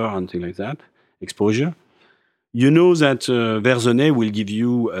 water, and things like that, exposure. You know that Verzenay will give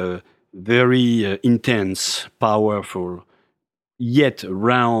you a very intense, powerful, yet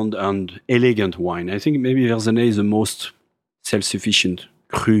round and elegant wine. I think maybe Verzenay is the most self-sufficient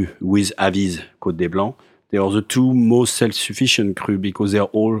cru with Avize, Côte des Blancs. They are the two most self-sufficient cru because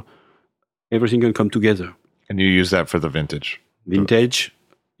everything can come together. And you use that for the vintage? Vintage,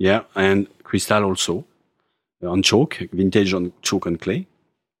 yeah, and Cristal also. On chalk, vintage on chalk and clay.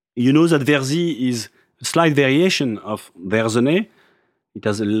 You know that Verzy is a slight variation of Verzenay. It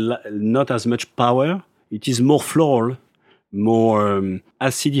has not as much power. It is more floral, more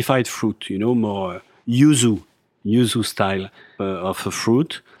acidified fruit, more yuzu style of a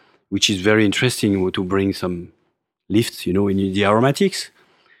fruit, which is very interesting to bring some lifts, in the aromatics.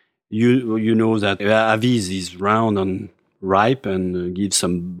 You know that Avize is round and ripe and gives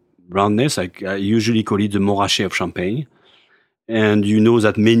some roundness. I usually call it the Montrachet of Champagne. And you know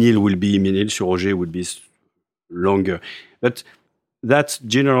that Ménil-sur-Oger will be longer. But that's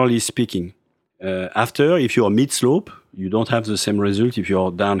generally speaking. After, if you're mid-slope, you don't have the same result if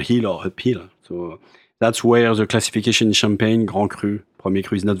you're downhill or uphill. So that's where the classification in Champagne, Grand Cru, Premier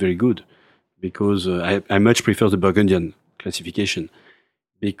Cru is not very good. Because I much prefer the Burgundian classification.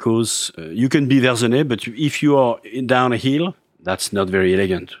 Because you can be Verzenay, but if you are downhill, that's not very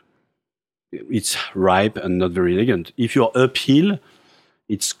elegant. It's ripe and not very elegant. If you're uphill,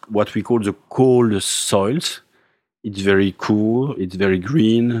 it's what we call the cold soils. It's very cool, it's very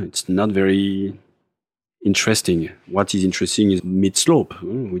green, it's not very interesting. What is interesting is mid-slope,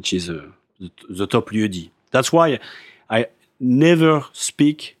 which is the top lieu-dit. That's why I never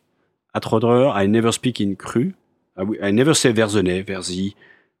speak at Roederer, I never speak in cru. I never say Verzenay, Verzy,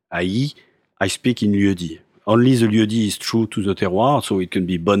 Ailly. I speak in lieu-dit. Only the lieu-dit is true to the terroir, so it can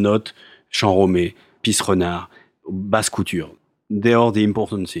be Bonnotte, Champ-Romé, Pisse-Renard, Basse-Couture. They are the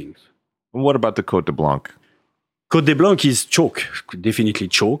important things. What about the Côte de Blanc? Côte de Blanc is chalk, definitely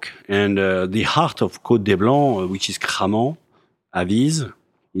chalk. And the heart of Côte de Blanc, which is Cramant, Avise,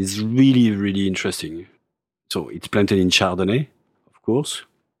 is really, really interesting. So it's planted in Chardonnay, of course.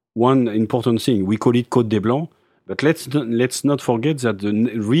 One important thing, we call it Côte de Blanc, but let's not forget that the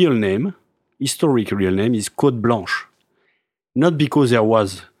real name, historic real name, is Côte Blanche. Not because there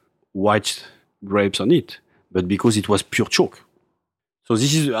was white grapes on it, but because it was pure chalk. So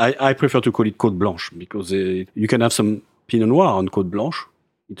this is, I prefer to call it Côte Blanche, because you can have some Pinot Noir on Côte Blanche.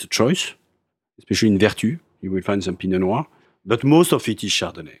 It's a choice, especially in Vertu. You will find some Pinot Noir, but most of it is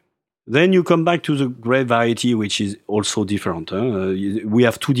Chardonnay. Then you come back to the grape variety, which is also different. We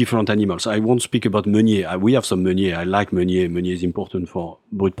have two different animals. I won't speak about Meunier. We have some Meunier. I like Meunier. Meunier is important for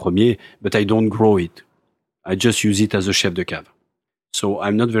Brut Premier, but I don't grow it. I just use it as a chef de cave. So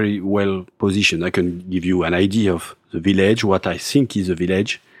I'm not very well positioned. I can give you an idea of the village, what I think is a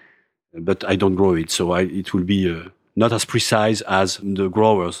village, but I don't grow it. So it will be not as precise as the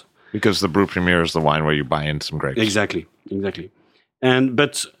growers. Because the Brut Premier is the wine where you buy in some grapes. Exactly.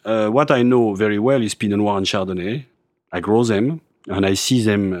 But what I know very well is Pinot Noir and Chardonnay. I grow them, and I see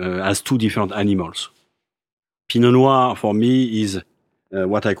them as two different animals. Pinot Noir, for me, is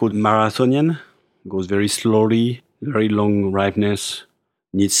what I call marathonian. Goes very slowly, very long ripeness,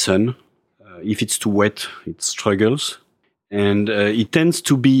 needs sun. If it's too wet, it struggles. And it tends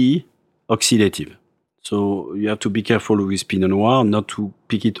to be oxidative. So you have to be careful with Pinot Noir not to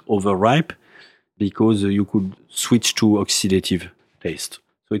pick it overripe, because you could switch to oxidative taste.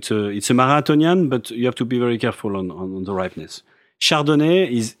 So it's a marathonian, but you have to be very careful on the ripeness.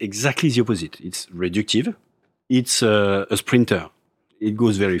 Chardonnay is exactly the opposite. It's reductive. It's a sprinter. It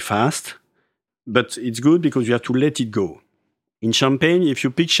goes very fast, but it's good because you have to let it go. In Champagne, if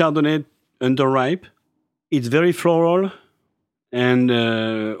you pick Chardonnay underripe, it's very floral and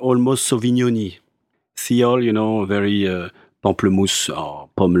almost Sauvignon-y. Thiol, very pamplemousse or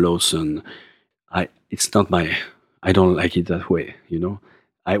pomelos, and it's not I don't like it that way,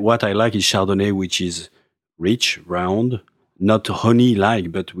 What I like is Chardonnay, which is rich, round, not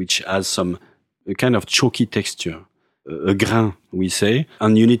honey-like, but which has a kind of chalky texture, a grain, we say,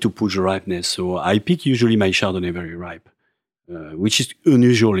 and you need to push the ripeness. So I pick usually my Chardonnay very ripe, which is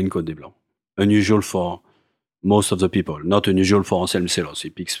unusual in Côte de Blanc. Unusual for most of the people, not unusual for Anselme Selos.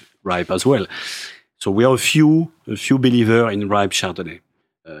 He picks ripe as well. So we are a few believers in ripe Chardonnay.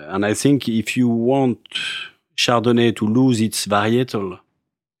 And I think if you want Chardonnay to lose its varietal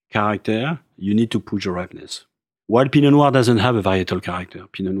character, you need to push the ripeness. While Pinot Noir doesn't have a varietal character.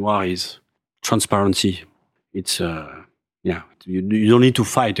 Pinot Noir is transparency. It's, you don't need to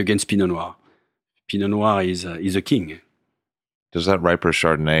fight against Pinot Noir. Pinot Noir is a king. Does that riper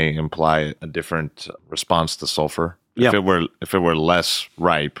Chardonnay imply a different response to sulfur? Yeah. If it were less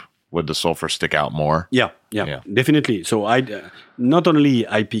ripe, would the sulfur stick out more? Yeah, definitely. So not only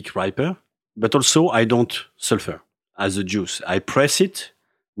I pick riper, but also I don't sulfur as a juice. I press it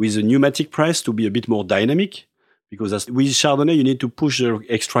with a pneumatic press to be a bit more dynamic, because with Chardonnay you need to push the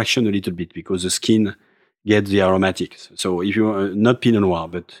extraction a little bit because the skin gets the aromatics. So if you're not Pinot Noir,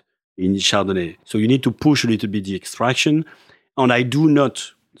 but in Chardonnay, so you need to push a little bit the extraction. And I do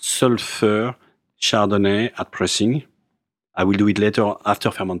not sulfur Chardonnay at pressing. I will do it later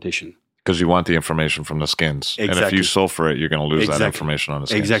after fermentation. Because you want the information from the skins. Exactly. And if you sulfur it, you're going to lose that information on the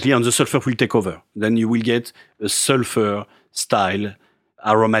skins. Exactly, and the sulfur will take over. Then you will get a sulfur style,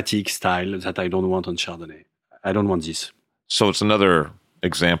 aromatic style that I don't want on Chardonnay. I don't want this. So it's another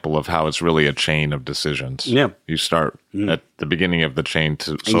example of how it's really a chain of decisions. Yeah. You start at the beginning of the chain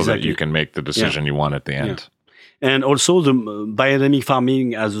so that you can make the decision you want at the end. And also the biodynamic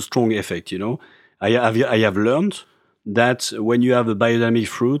farming has a strong effect, I have learned that when you have a biodynamic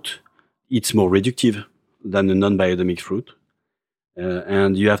fruit, it's more reductive than a non-biodynamic fruit.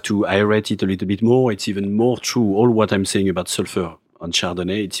 And you have to aerate it a little bit more. It's even more true. All what I'm saying about sulfur on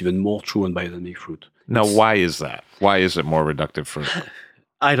Chardonnay, it's even more true on biodynamic fruit. Now, why is that? Why is it more reductive fruit?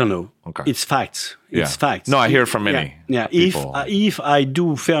 I don't know. Okay. It's facts. It's facts. No, I hear from many people. If I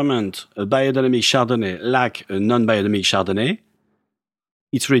do ferment a biodynamic Chardonnay like a non-biodynamic Chardonnay,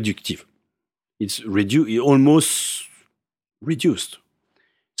 it's reductive. It's almost reduced.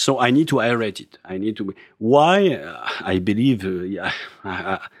 So I need to aerate it. Why? I believe.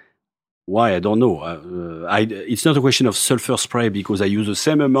 Why? I don't know. It's not a question of sulfur spray because I use the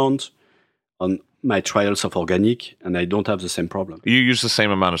same amount on my trials of organic, and I don't have the same problem. You use the same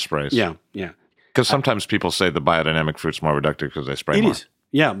amount of sprays? Yeah. Because sometimes people say the biodynamic fruit's more reductive because they spray more. It is.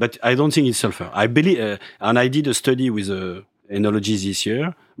 Yeah, but I don't think it's sulfur. I believe, and I did a study with enologists this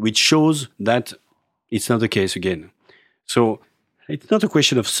year, which shows that it's not the case again. So it's not a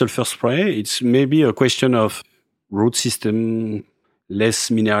question of sulfur spray. It's maybe a question of root system, less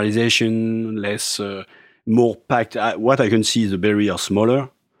mineralization, more packed. What I can see is the berries are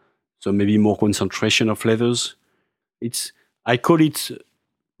smaller. So maybe more concentration of flavors. I call it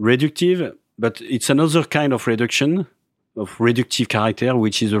reductive, but it's another kind of reduction, of reductive character,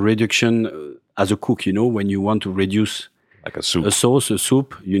 which is a reduction as a cook, when you want to reduce like a soup. A sauce, a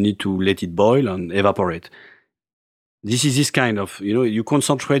soup, you need to let it boil and evaporate. This is this kind of, you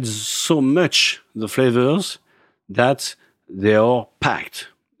concentrate so much the flavors that they are packed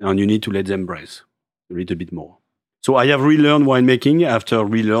and you need to let them breathe a little bit more. So I have relearned winemaking after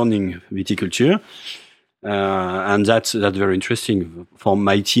relearning viticulture. And that's very interesting. For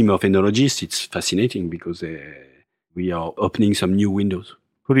my team of enologists, it's fascinating because we are opening some new windows.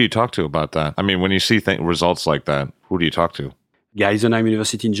 Who do you talk to about that? I mean, when you see results like that, who do you talk to? Geisenheim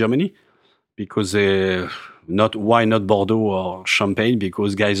University in Germany, because why not Bordeaux or Champagne?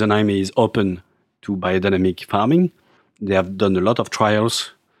 Because Geisenheim is open to biodynamic farming. They have done a lot of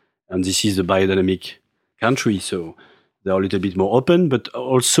trials, and this is the biodynamic country, so they're a little bit more open. But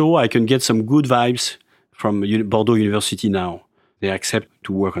also, I can get some good vibes from Bordeaux University now. They accept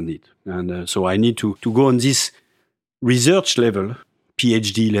to work on it, and so I need to go on this research level,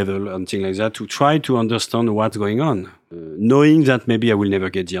 PhD level, and things like that, to try to understand what's going on, knowing that maybe I will never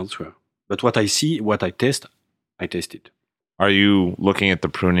get the answer. But what I see, what I test it. Are you looking at the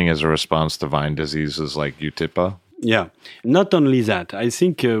pruning as a response to vine diseases like Eutypa? Yeah. Not only that, I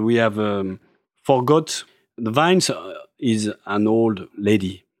think we have forgot the vines is an old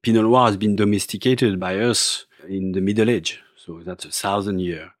lady. Pinot Noir has been domesticated by us in the Middle Age. So that's 1,000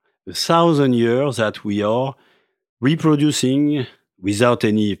 years. 1,000 years that we are reproducing without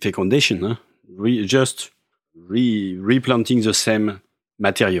any fecundation, just replanting the same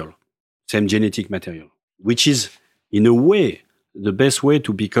material, same genetic material, which is, in a way, the best way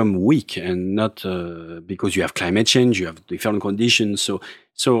to become weak and not because you have climate change, you have different conditions.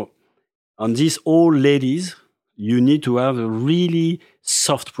 So on these old ladies, you need to have a really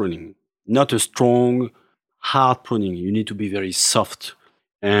soft pruning, not a strong, hard pruning. You need to be very soft.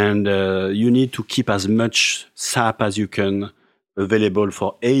 And you need to keep as much sap as you can available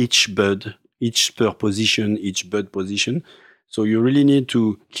for each bud, each bud position. So you really need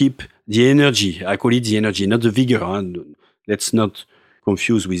to keep the energy. I call it the energy, not the vigor. Let's not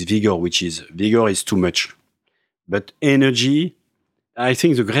confuse with vigor, vigor is too much. But energy, I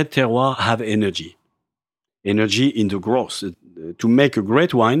think the great terroir have energy. Energy in the growth. To make a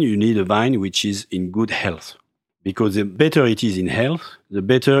great wine, you need a vine which is in good health. Because the better it is in health, the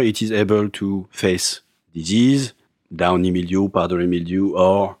better it is able to face disease, downy mildew, powdery mildew,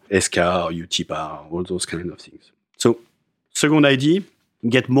 or esca, or Eutypa, all those kind of things. So, second idea,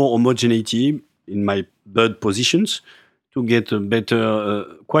 get more homogeneity in my bud positions to get a better,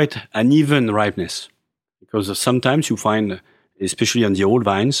 quite an even ripeness. Because sometimes you find, especially on the old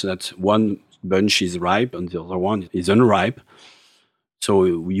vines, that one bunch is ripe and the other one is unripe. So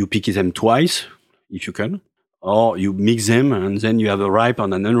you pick them twice, if you can. Or you mix them and then you have a ripe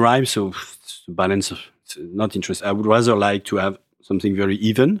and an unripe. So it's a balance. It's not interesting. I would rather like to have something very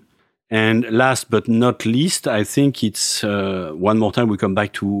even. And last but not least, I think it's, one more time, we come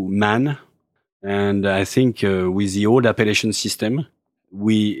back to man. And I think with the old appellation system,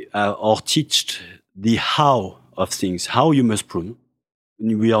 we are taught the how of things, how you must prune.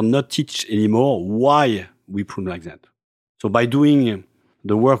 We are not taught anymore why we prune like that. So by doing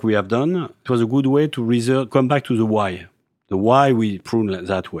the work we have done, it was a good way to come back to the why we prune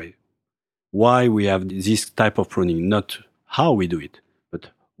that way, why we have this type of pruning, not how we do it,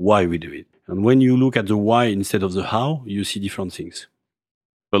 but why we do it. And when you look at the why instead of the how, you see different things.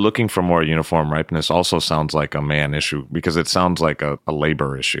 But looking for more uniform ripeness also sounds like a man issue, because it sounds like a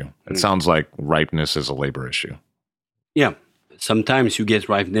labor issue. It sounds like ripeness is a labor issue. Yeah. Sometimes you get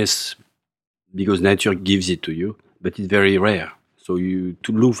ripeness because nature gives it to you, but it's very rare. So to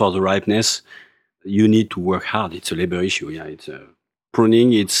look for the ripeness, you need to work hard. It's a labor issue. Yeah, it's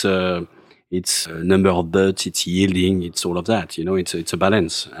pruning. It's number of buds. It's yielding. It's all of that. It's a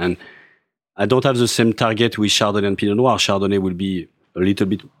balance. And I don't have the same target with Chardonnay and Pinot Noir. Chardonnay will be a little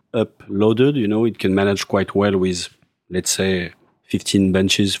bit uploaded. It can manage quite well with, let's say, 15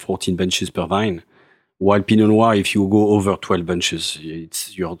 bunches, 14 bunches per vine. While Pinot Noir, if you go over 12 bunches,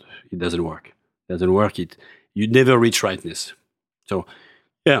 it doesn't work. You never reach ripeness. So,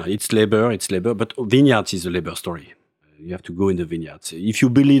 yeah, it's labor, but vineyards is a labor story. You have to go in the vineyards. If you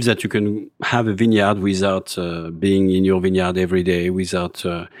believe that you can have a vineyard without being in your vineyard every day, without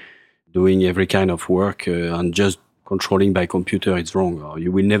doing every kind of work and just controlling by computer, it's wrong. Or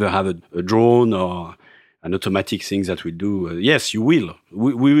you will never have a drone or an automatic thing that will do. Yes, you will.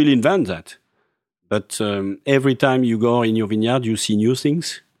 We will invent that. But every time you go in your vineyard, you see new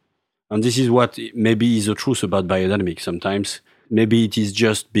things. And this is what maybe is the truth about biodynamics. Sometimes maybe it is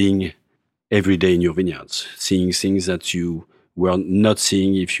just being every day in your vineyards, seeing things that you were not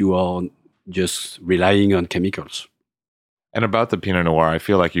seeing if you are just relying on chemicals. And about the Pinot Noir, I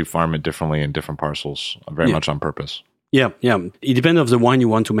feel like you farm it differently in different parcels, very much on purpose. Yeah. It depends on the wine you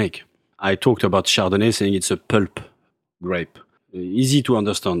want to make. I talked about Chardonnay, saying it's a pulp grape. Easy to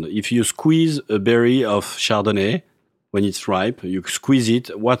understand. If you squeeze a berry of Chardonnay, when it's ripe, you squeeze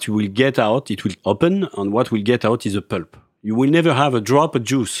it, what you will get out, it will open, and what will get out is a pulp. You will never have a drop of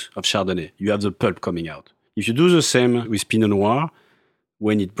juice of Chardonnay. You have the pulp coming out. If you do the same with Pinot Noir,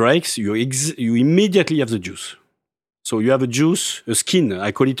 when it breaks, you immediately have the juice. So you have a juice, a skin.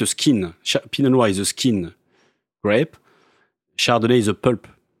 I call it a skin. Pinot Noir is a skin grape. Chardonnay is a pulp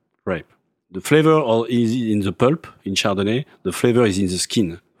grape. The flavor is in the pulp in Chardonnay. The flavor is in the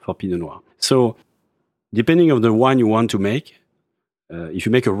skin for Pinot Noir. So depending on the wine you want to make, if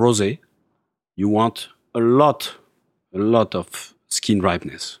you make a rosé, you want a lot of skin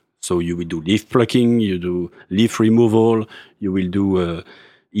ripeness. So you will do leaf plucking, you do leaf removal, you will do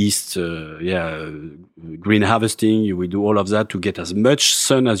green harvesting, you will do all of that to get as much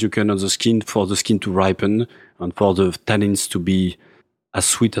sun as you can on the skin for the skin to ripen and for the tannins to be as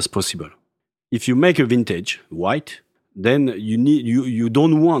sweet as possible. If you make a vintage white, then you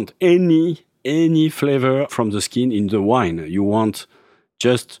don't want any flavor from the skin in the wine. You want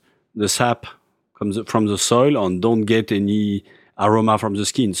just the sap from the soil and don't get any aroma from the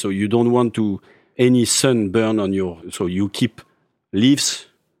skin. So you don't want any sunburn on so you keep leaves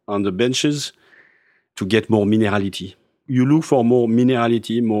on the benches to get more minerality. You look for more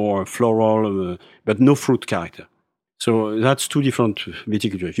minerality, more floral, but no fruit character. So that's two different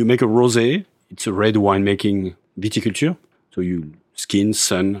viticulture. If you make a rosé, it's a red winemaking viticulture. So you skin,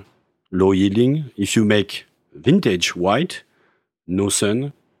 sun, low yielding. If you make vintage white, no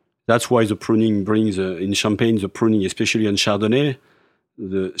sun. That's why the pruning brings, in Champagne, the pruning, especially on Chardonnay,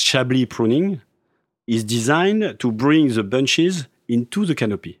 the Chablis pruning is designed to bring the bunches into the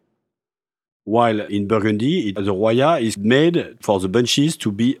canopy. While in Burgundy, the Roya is made for the bunches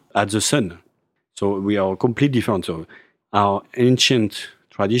to be at the sun. So we are completely different. So our ancient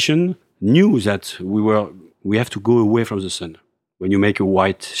tradition knew that we have to go away from the sun when you make a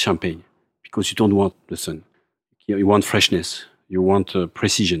white champagne, because you don't want the sun. You want freshness. You want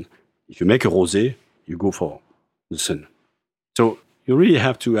precision. If you make a rosé, you go for the sun. So you really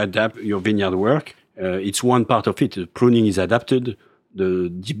have to adapt your vineyard work. It's one part of it. The pruning is adapted.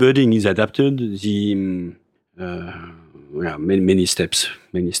 The debudding is adapted. Many steps.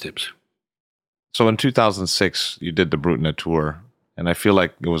 So in 2006, you did the Brut Tour, and I feel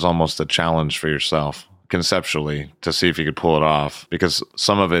like it was almost a challenge for yourself conceptually to see if you could pull it off, because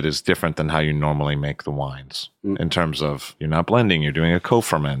some of it is different than how you normally make the wines in terms of you're not blending, you're doing a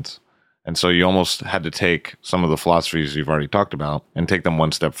co-ferment. And so you almost had to take some of the philosophies you've already talked about and take them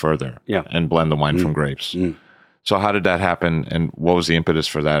one step further and blend the wine from grapes. So how did that happen, and what was the impetus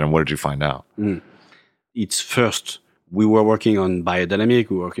for that, and what did you find out? It's first, we were working on biodynamic,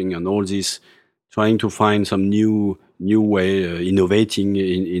 we were working on all this, trying to find some new way, innovating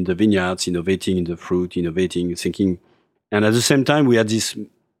in the vineyards, innovating in the fruit, innovating, thinking. And at the same time, we had these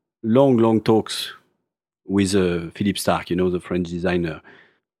long talks with Philippe Starck, the French designer.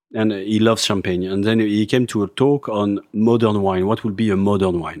 And he loves champagne. And then he came to a talk on modern wine. What would be a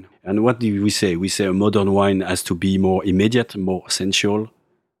modern wine? And what did we say? We say a modern wine has to be more immediate, more sensual,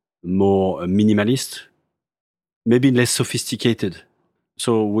 more minimalist, maybe less sophisticated.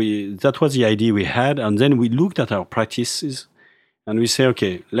 So that was the idea we had. And then we looked at our practices and we say,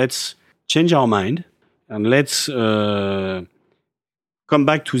 okay, let's change our mind and let's come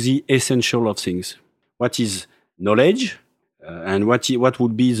back to the essential of things. What is knowledge and what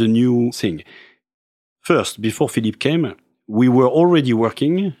would be the new thing? First, before Philippe came, we were already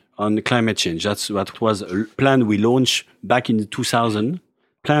working on climate change. That's what was a plan we launched back in 2000.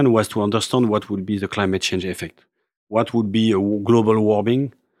 Plan was to understand what would be the climate change effect. What would be a global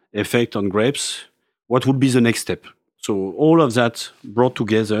warming effect on grapes? What would be the next step? So all of that brought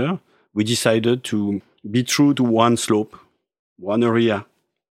together, we decided to be true to one slope, one area,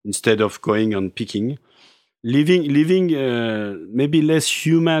 instead of going on picking. Leaving maybe less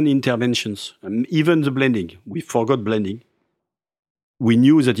human interventions, even the blending. We forgot blending. We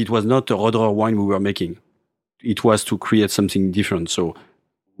knew that it was not a Roederer wine we were making. It was to create something different. So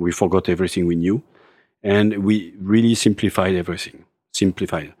we forgot everything we knew. And we really simplified everything.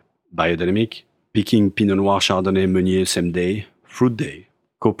 Simplified. Biodynamic, picking Pinot Noir, Chardonnay, Meunier same day, fruit day,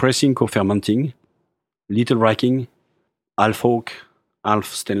 co-pressing, co-fermenting, little racking, half oak,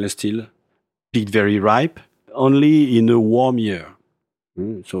 half stainless steel, picked very ripe, only in a warm year.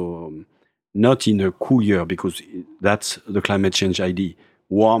 So not in a cool year, because that's the climate change idea.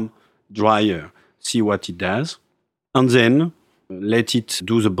 Warm, drier, see what it does. And then let it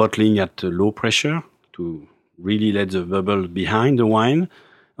do the bottling at low pressure to really let the bubble behind the wine.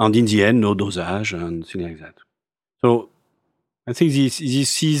 And in the end, no dosage and things like that. So I think this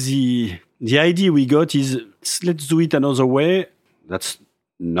is the idea we got is let's do it another way. That's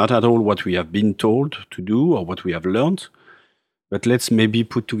not at all what we have been told to do or what we have learned. But let's maybe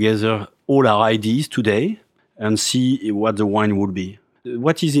put together all our ideas today and see what the wine would be.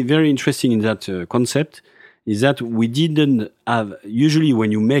 What is very interesting in that concept is that we didn't have, usually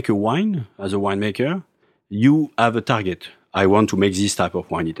when you make a wine as a winemaker, you have a target. I want to make this type of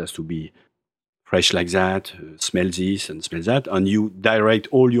wine. It has to be fresh like that, smell this and smell that. And you direct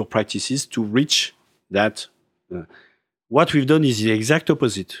all your practices to reach that. What we've done is the exact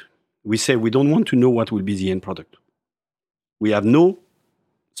opposite. We say we don't want to know what will be the end product. We have no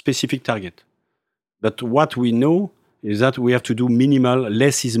specific target. But what we know is that we have to do minimal,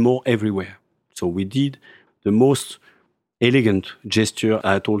 less is more everywhere. So we did the most elegant gesture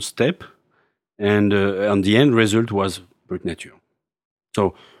at all step. And the end result was Brut Nature.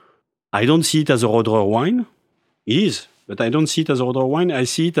 So I don't see it as a Roederer wine. It is, but I don't see it as a Roederer wine. I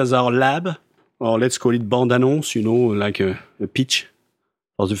see it as our lab, or let's call it bande-annonce, like a pitch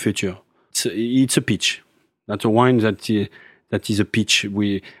for the future. It's a pitch. That's a wine that is a pitch.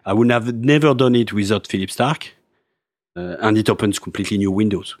 I would have never done it without Philippe Starck, and it opens completely new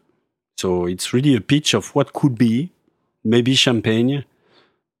windows. So it's really a pitch of what could be maybe Champagne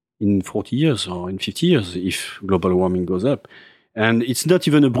in 40 years or in 50 years if global warming goes up. And it's not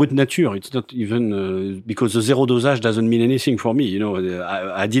even a Brut Nature. It's not even because the zero dosage doesn't mean anything for me.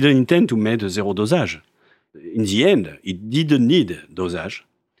 I didn't intend to make a zero dosage. In the end, it didn't need dosage.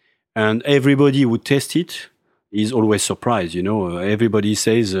 And everybody who tests it is always surprised. Everybody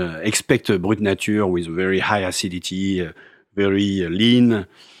says, expect a Brut Nature with very high acidity, very lean.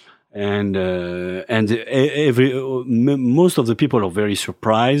 And most of the people are very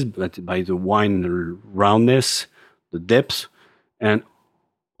surprised by the wine roundness, the depth. And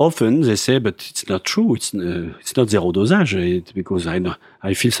often they say, but it's not true. It's not zero dosage. Because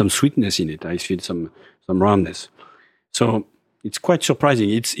I feel some sweetness in it. I feel some roundness. So it's quite surprising.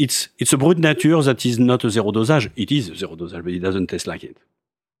 It's a Brut Nature that is not a zero dosage. It is a zero dosage, but it doesn't taste like it.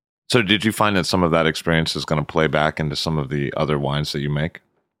 So did you find that some of that experience is going to play back into some of the other wines that you make?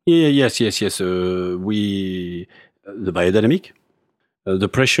 Yeah, yes. The biodynamic, the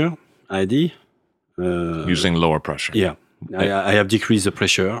pressure ID. Using lower pressure. Yeah. I have decreased the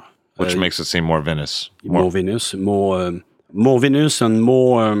pressure. Which makes it seem more vinous. More vinous, more vinous and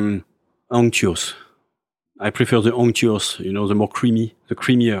more unctuous. I prefer the unctuous, the more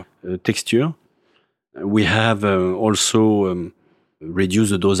creamier texture. We have also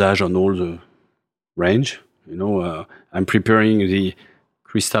reduced the dosage on all the range. I'm preparing the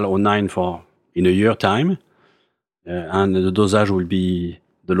Cristal 09 in a year time, and the dosage will be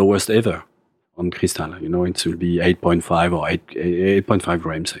the lowest ever on Cristal. It will be 8.5 or 8.5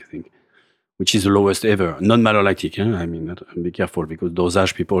 grams, I think, which is the lowest ever. Non-malolactic. Be careful, because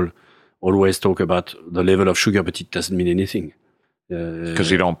dosage people always talk about the level of sugar, but it doesn't mean anything.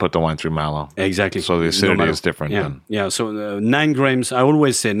 Because you don't put the wine through malo. Exactly. So the acidity is different then. Yeah, so 9 grams, I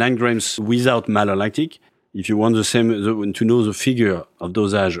always say 9 grams without malolactic. If you want to know the figure of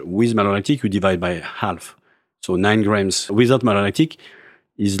dosage with malolactic, you divide by half. So 9 grams without malolactic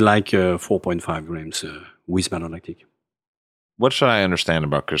is like 4.5 grams with malolactic. What should I understand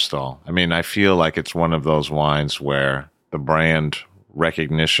about Cristal? I mean, I feel like it's one of those wines where the brand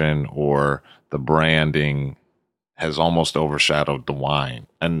recognition or the branding has almost overshadowed the wine.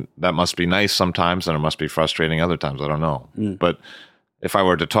 And that must be nice sometimes, and it must be frustrating other times. I don't know. But if I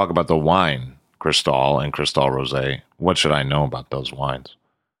were to talk about the wine, Cristal and Cristal Rosé, what should I know about those wines?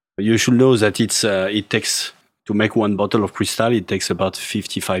 You should know that it takes, to make one bottle of Cristal, it takes about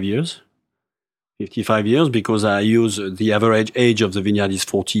 55 years. 55 years, because I use the average age of the vineyard is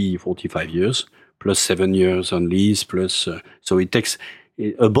 45 years, plus 7 years on lease, plus, so it takes,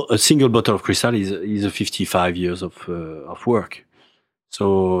 a single bottle of Cristal is a 55 years of work.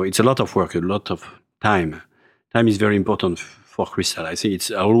 So it's a lot of work, a lot of time. Time is very important for Cristal. I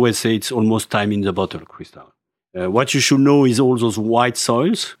always say it's almost time in the bottle, Cristal. What you should know is all those white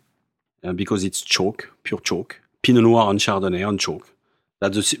soils, because it's chalk, pure chalk. Pinot Noir and Chardonnay on chalk.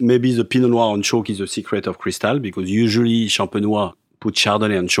 Maybe the Pinot Noir on chalk is the secret of Cristal, because usually Champenois put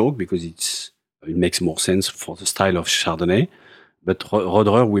Chardonnay on chalk because it makes more sense for the style of Chardonnay. But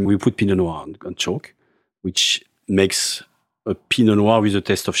Roederer, we put Pinot Noir on chalk, which makes a Pinot Noir with a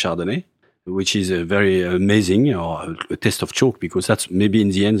taste of Chardonnay, which is a very amazing, or a taste of chalk, because that's maybe in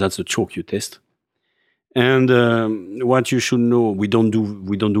the end that's the chalk you taste. And what you should know, we don't do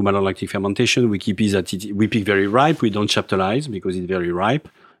malolactic fermentation. We keep it that we pick very ripe. We don't chaptalize because it's very ripe.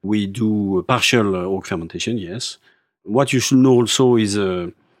 We do partial oak fermentation, yes. What you should know also is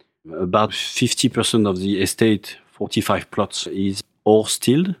about 50% of the estate, 45 plots, is horse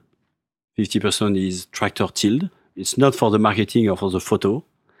tilled. 50% is tractor tilled. It's not for the marketing or for the photo.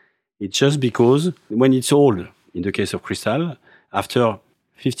 It's just because when it's old, in the case of Cristal, after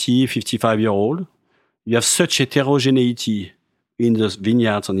 50, 55 year old, you have such heterogeneity in the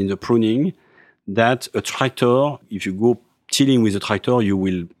vineyards and in the pruning that a tractor, if you go tilling with a tractor, you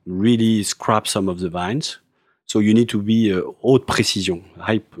will really scrap some of the vines. So you need to be haute précision,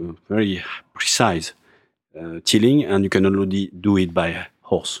 very precise tilling, and you can only do it by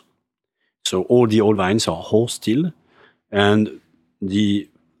horse. So all the old vines are horse tilled, and the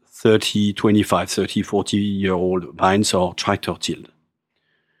 30, 25, 30, 40-year-old vines are tractor tilled.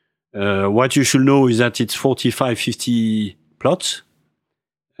 What you should know is that it's 45, 50 plots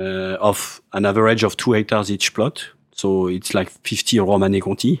of an average of 2 hectares each plot. So it's like 50 Romanée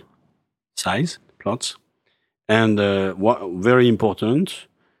Conti size plots. And very important,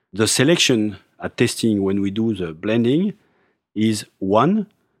 the selection at tasting when we do the blending is one,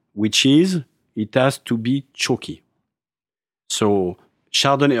 which is it has to be chalky. So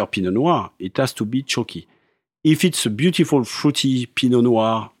Chardonnay or Pinot Noir, it has to be chalky. If it's a beautiful fruity Pinot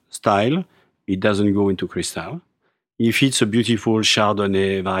Noir style, it doesn't go into Cristal. If it's a beautiful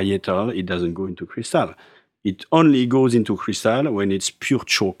Chardonnay varietal, it doesn't go into Cristal. It only goes into Cristal when it's pure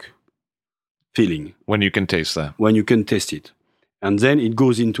chalk feeling. When you can taste that. When you can taste it. And then it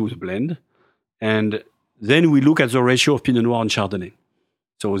goes into the blend. And then we look at the ratio of Pinot Noir and Chardonnay.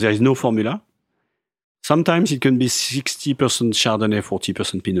 So there is no formula. Sometimes it can be 60% Chardonnay,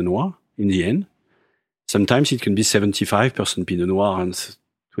 40% Pinot Noir in the end. Sometimes it can be 75% Pinot Noir and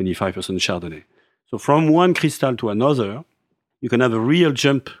 25% Chardonnay. So from one Cristal to another, you can have a real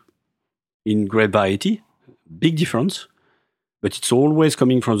jump in grape variety, big difference, but it's always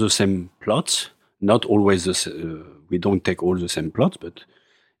coming from the same plots. Not always we don't take all the same plots,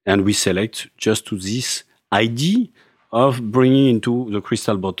 and we select just to this idea of bringing into the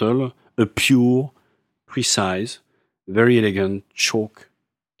Cristal bottle a pure, precise, very elegant chalk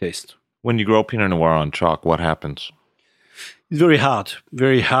taste. When you grow Pinot Noir on chalk, what happens? It's very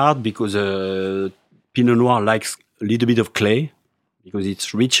hard because Pinot Noir likes a little bit of clay because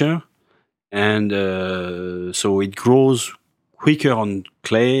it's richer, and so it grows quicker on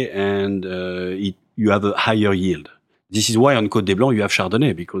clay, and you have a higher yield. This is why on Côte des Blancs you have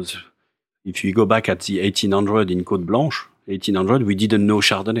Chardonnay, because if you go back at the 1800 in Côte Blanche, 1800, we didn't know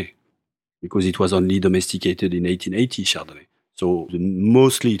Chardonnay because it was only domesticated in 1880, Chardonnay. So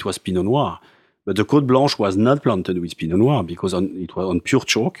mostly it was Pinot Noir. But the Côte Blanche was not planted with Pinot Noir because it was on pure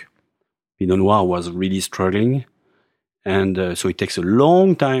chalk. Pinot Noir was really struggling. And so it takes a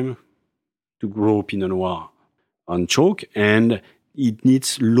long time to grow Pinot Noir on chalk, and it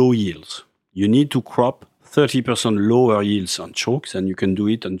needs low yields. You need to crop 30% lower yields on chalk than you can do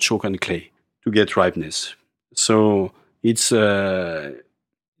it on chalk and clay to get ripeness. So it's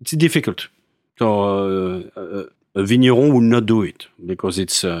difficult. So a vigneron will not do it because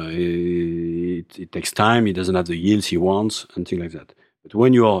it takes time. He doesn't have the yields he wants and things like that. But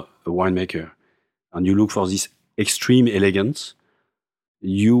when you are a winemaker and you look for this extreme elegance,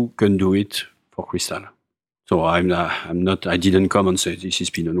 you can do it for Cristal. So I didn't come and say this is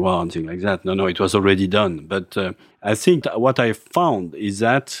Pinot Noir and things like that. No, it was already done. But I think what I found is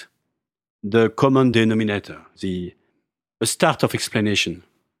that the common denominator, a start of explanation,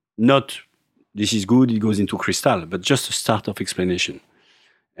 not this is good, it goes into crystal, but just a start of explanation.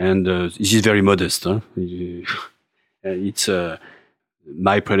 And this is very modest. Huh? It's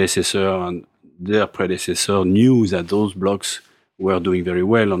my predecessor and their predecessor knew that those blocks were doing very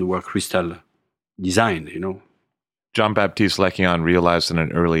well and were crystal designed, Jean-Baptiste Lequien realized at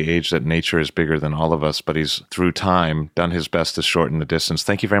an early age that nature is bigger than all of us, but he's, through time, done his best to shorten the distance.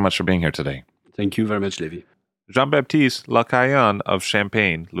 Thank you very much for being here today. Thank you very much, Levi. Jean-Baptiste Lequien of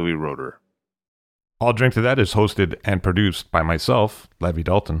Champagne, Louis Roeder. I'll Drink to That is hosted and produced by myself, Levi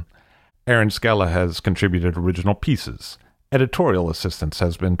Dalton. Aaron Scala has contributed original pieces. Editorial assistance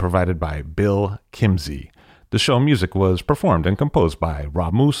has been provided by Bill Kimsey. The show music was performed and composed by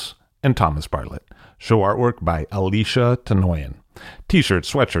Rob Moose and Thomas Bartlett. Show artwork by Alicia Tenoyan.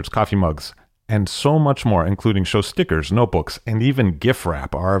 T-shirts, sweatshirts, coffee mugs, and so much more, including show stickers, notebooks, and even gift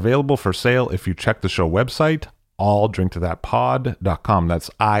wrap are available for sale if you check the show website, illdrinktothatpod.com.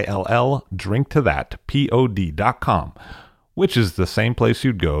 That's ILL drinktothatpod.com, which is the same place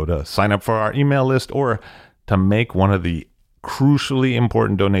you'd go to sign up for our email list or to make one of the crucially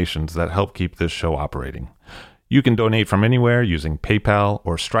important donations that help keep this show operating. You can donate from anywhere using PayPal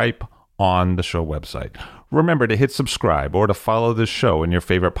or Stripe on the show website. Remember to hit subscribe or to follow this show in your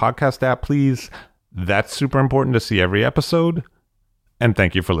favorite podcast app, please. That's super important to see every episode. And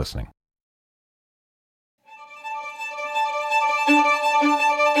thank you for listening.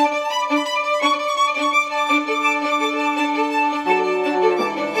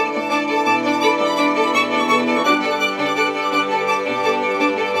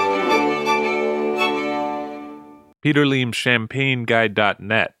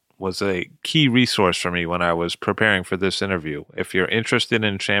 PeterLiemChampagneGuide.net was a key resource for me when I was preparing for this interview. If you're interested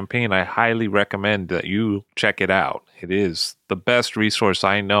in champagne, I highly recommend that you check it out. It is the best resource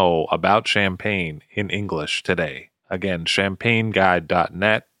I know about champagne in English today. Again,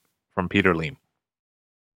 ChampagneGuide.net from Peter Liem.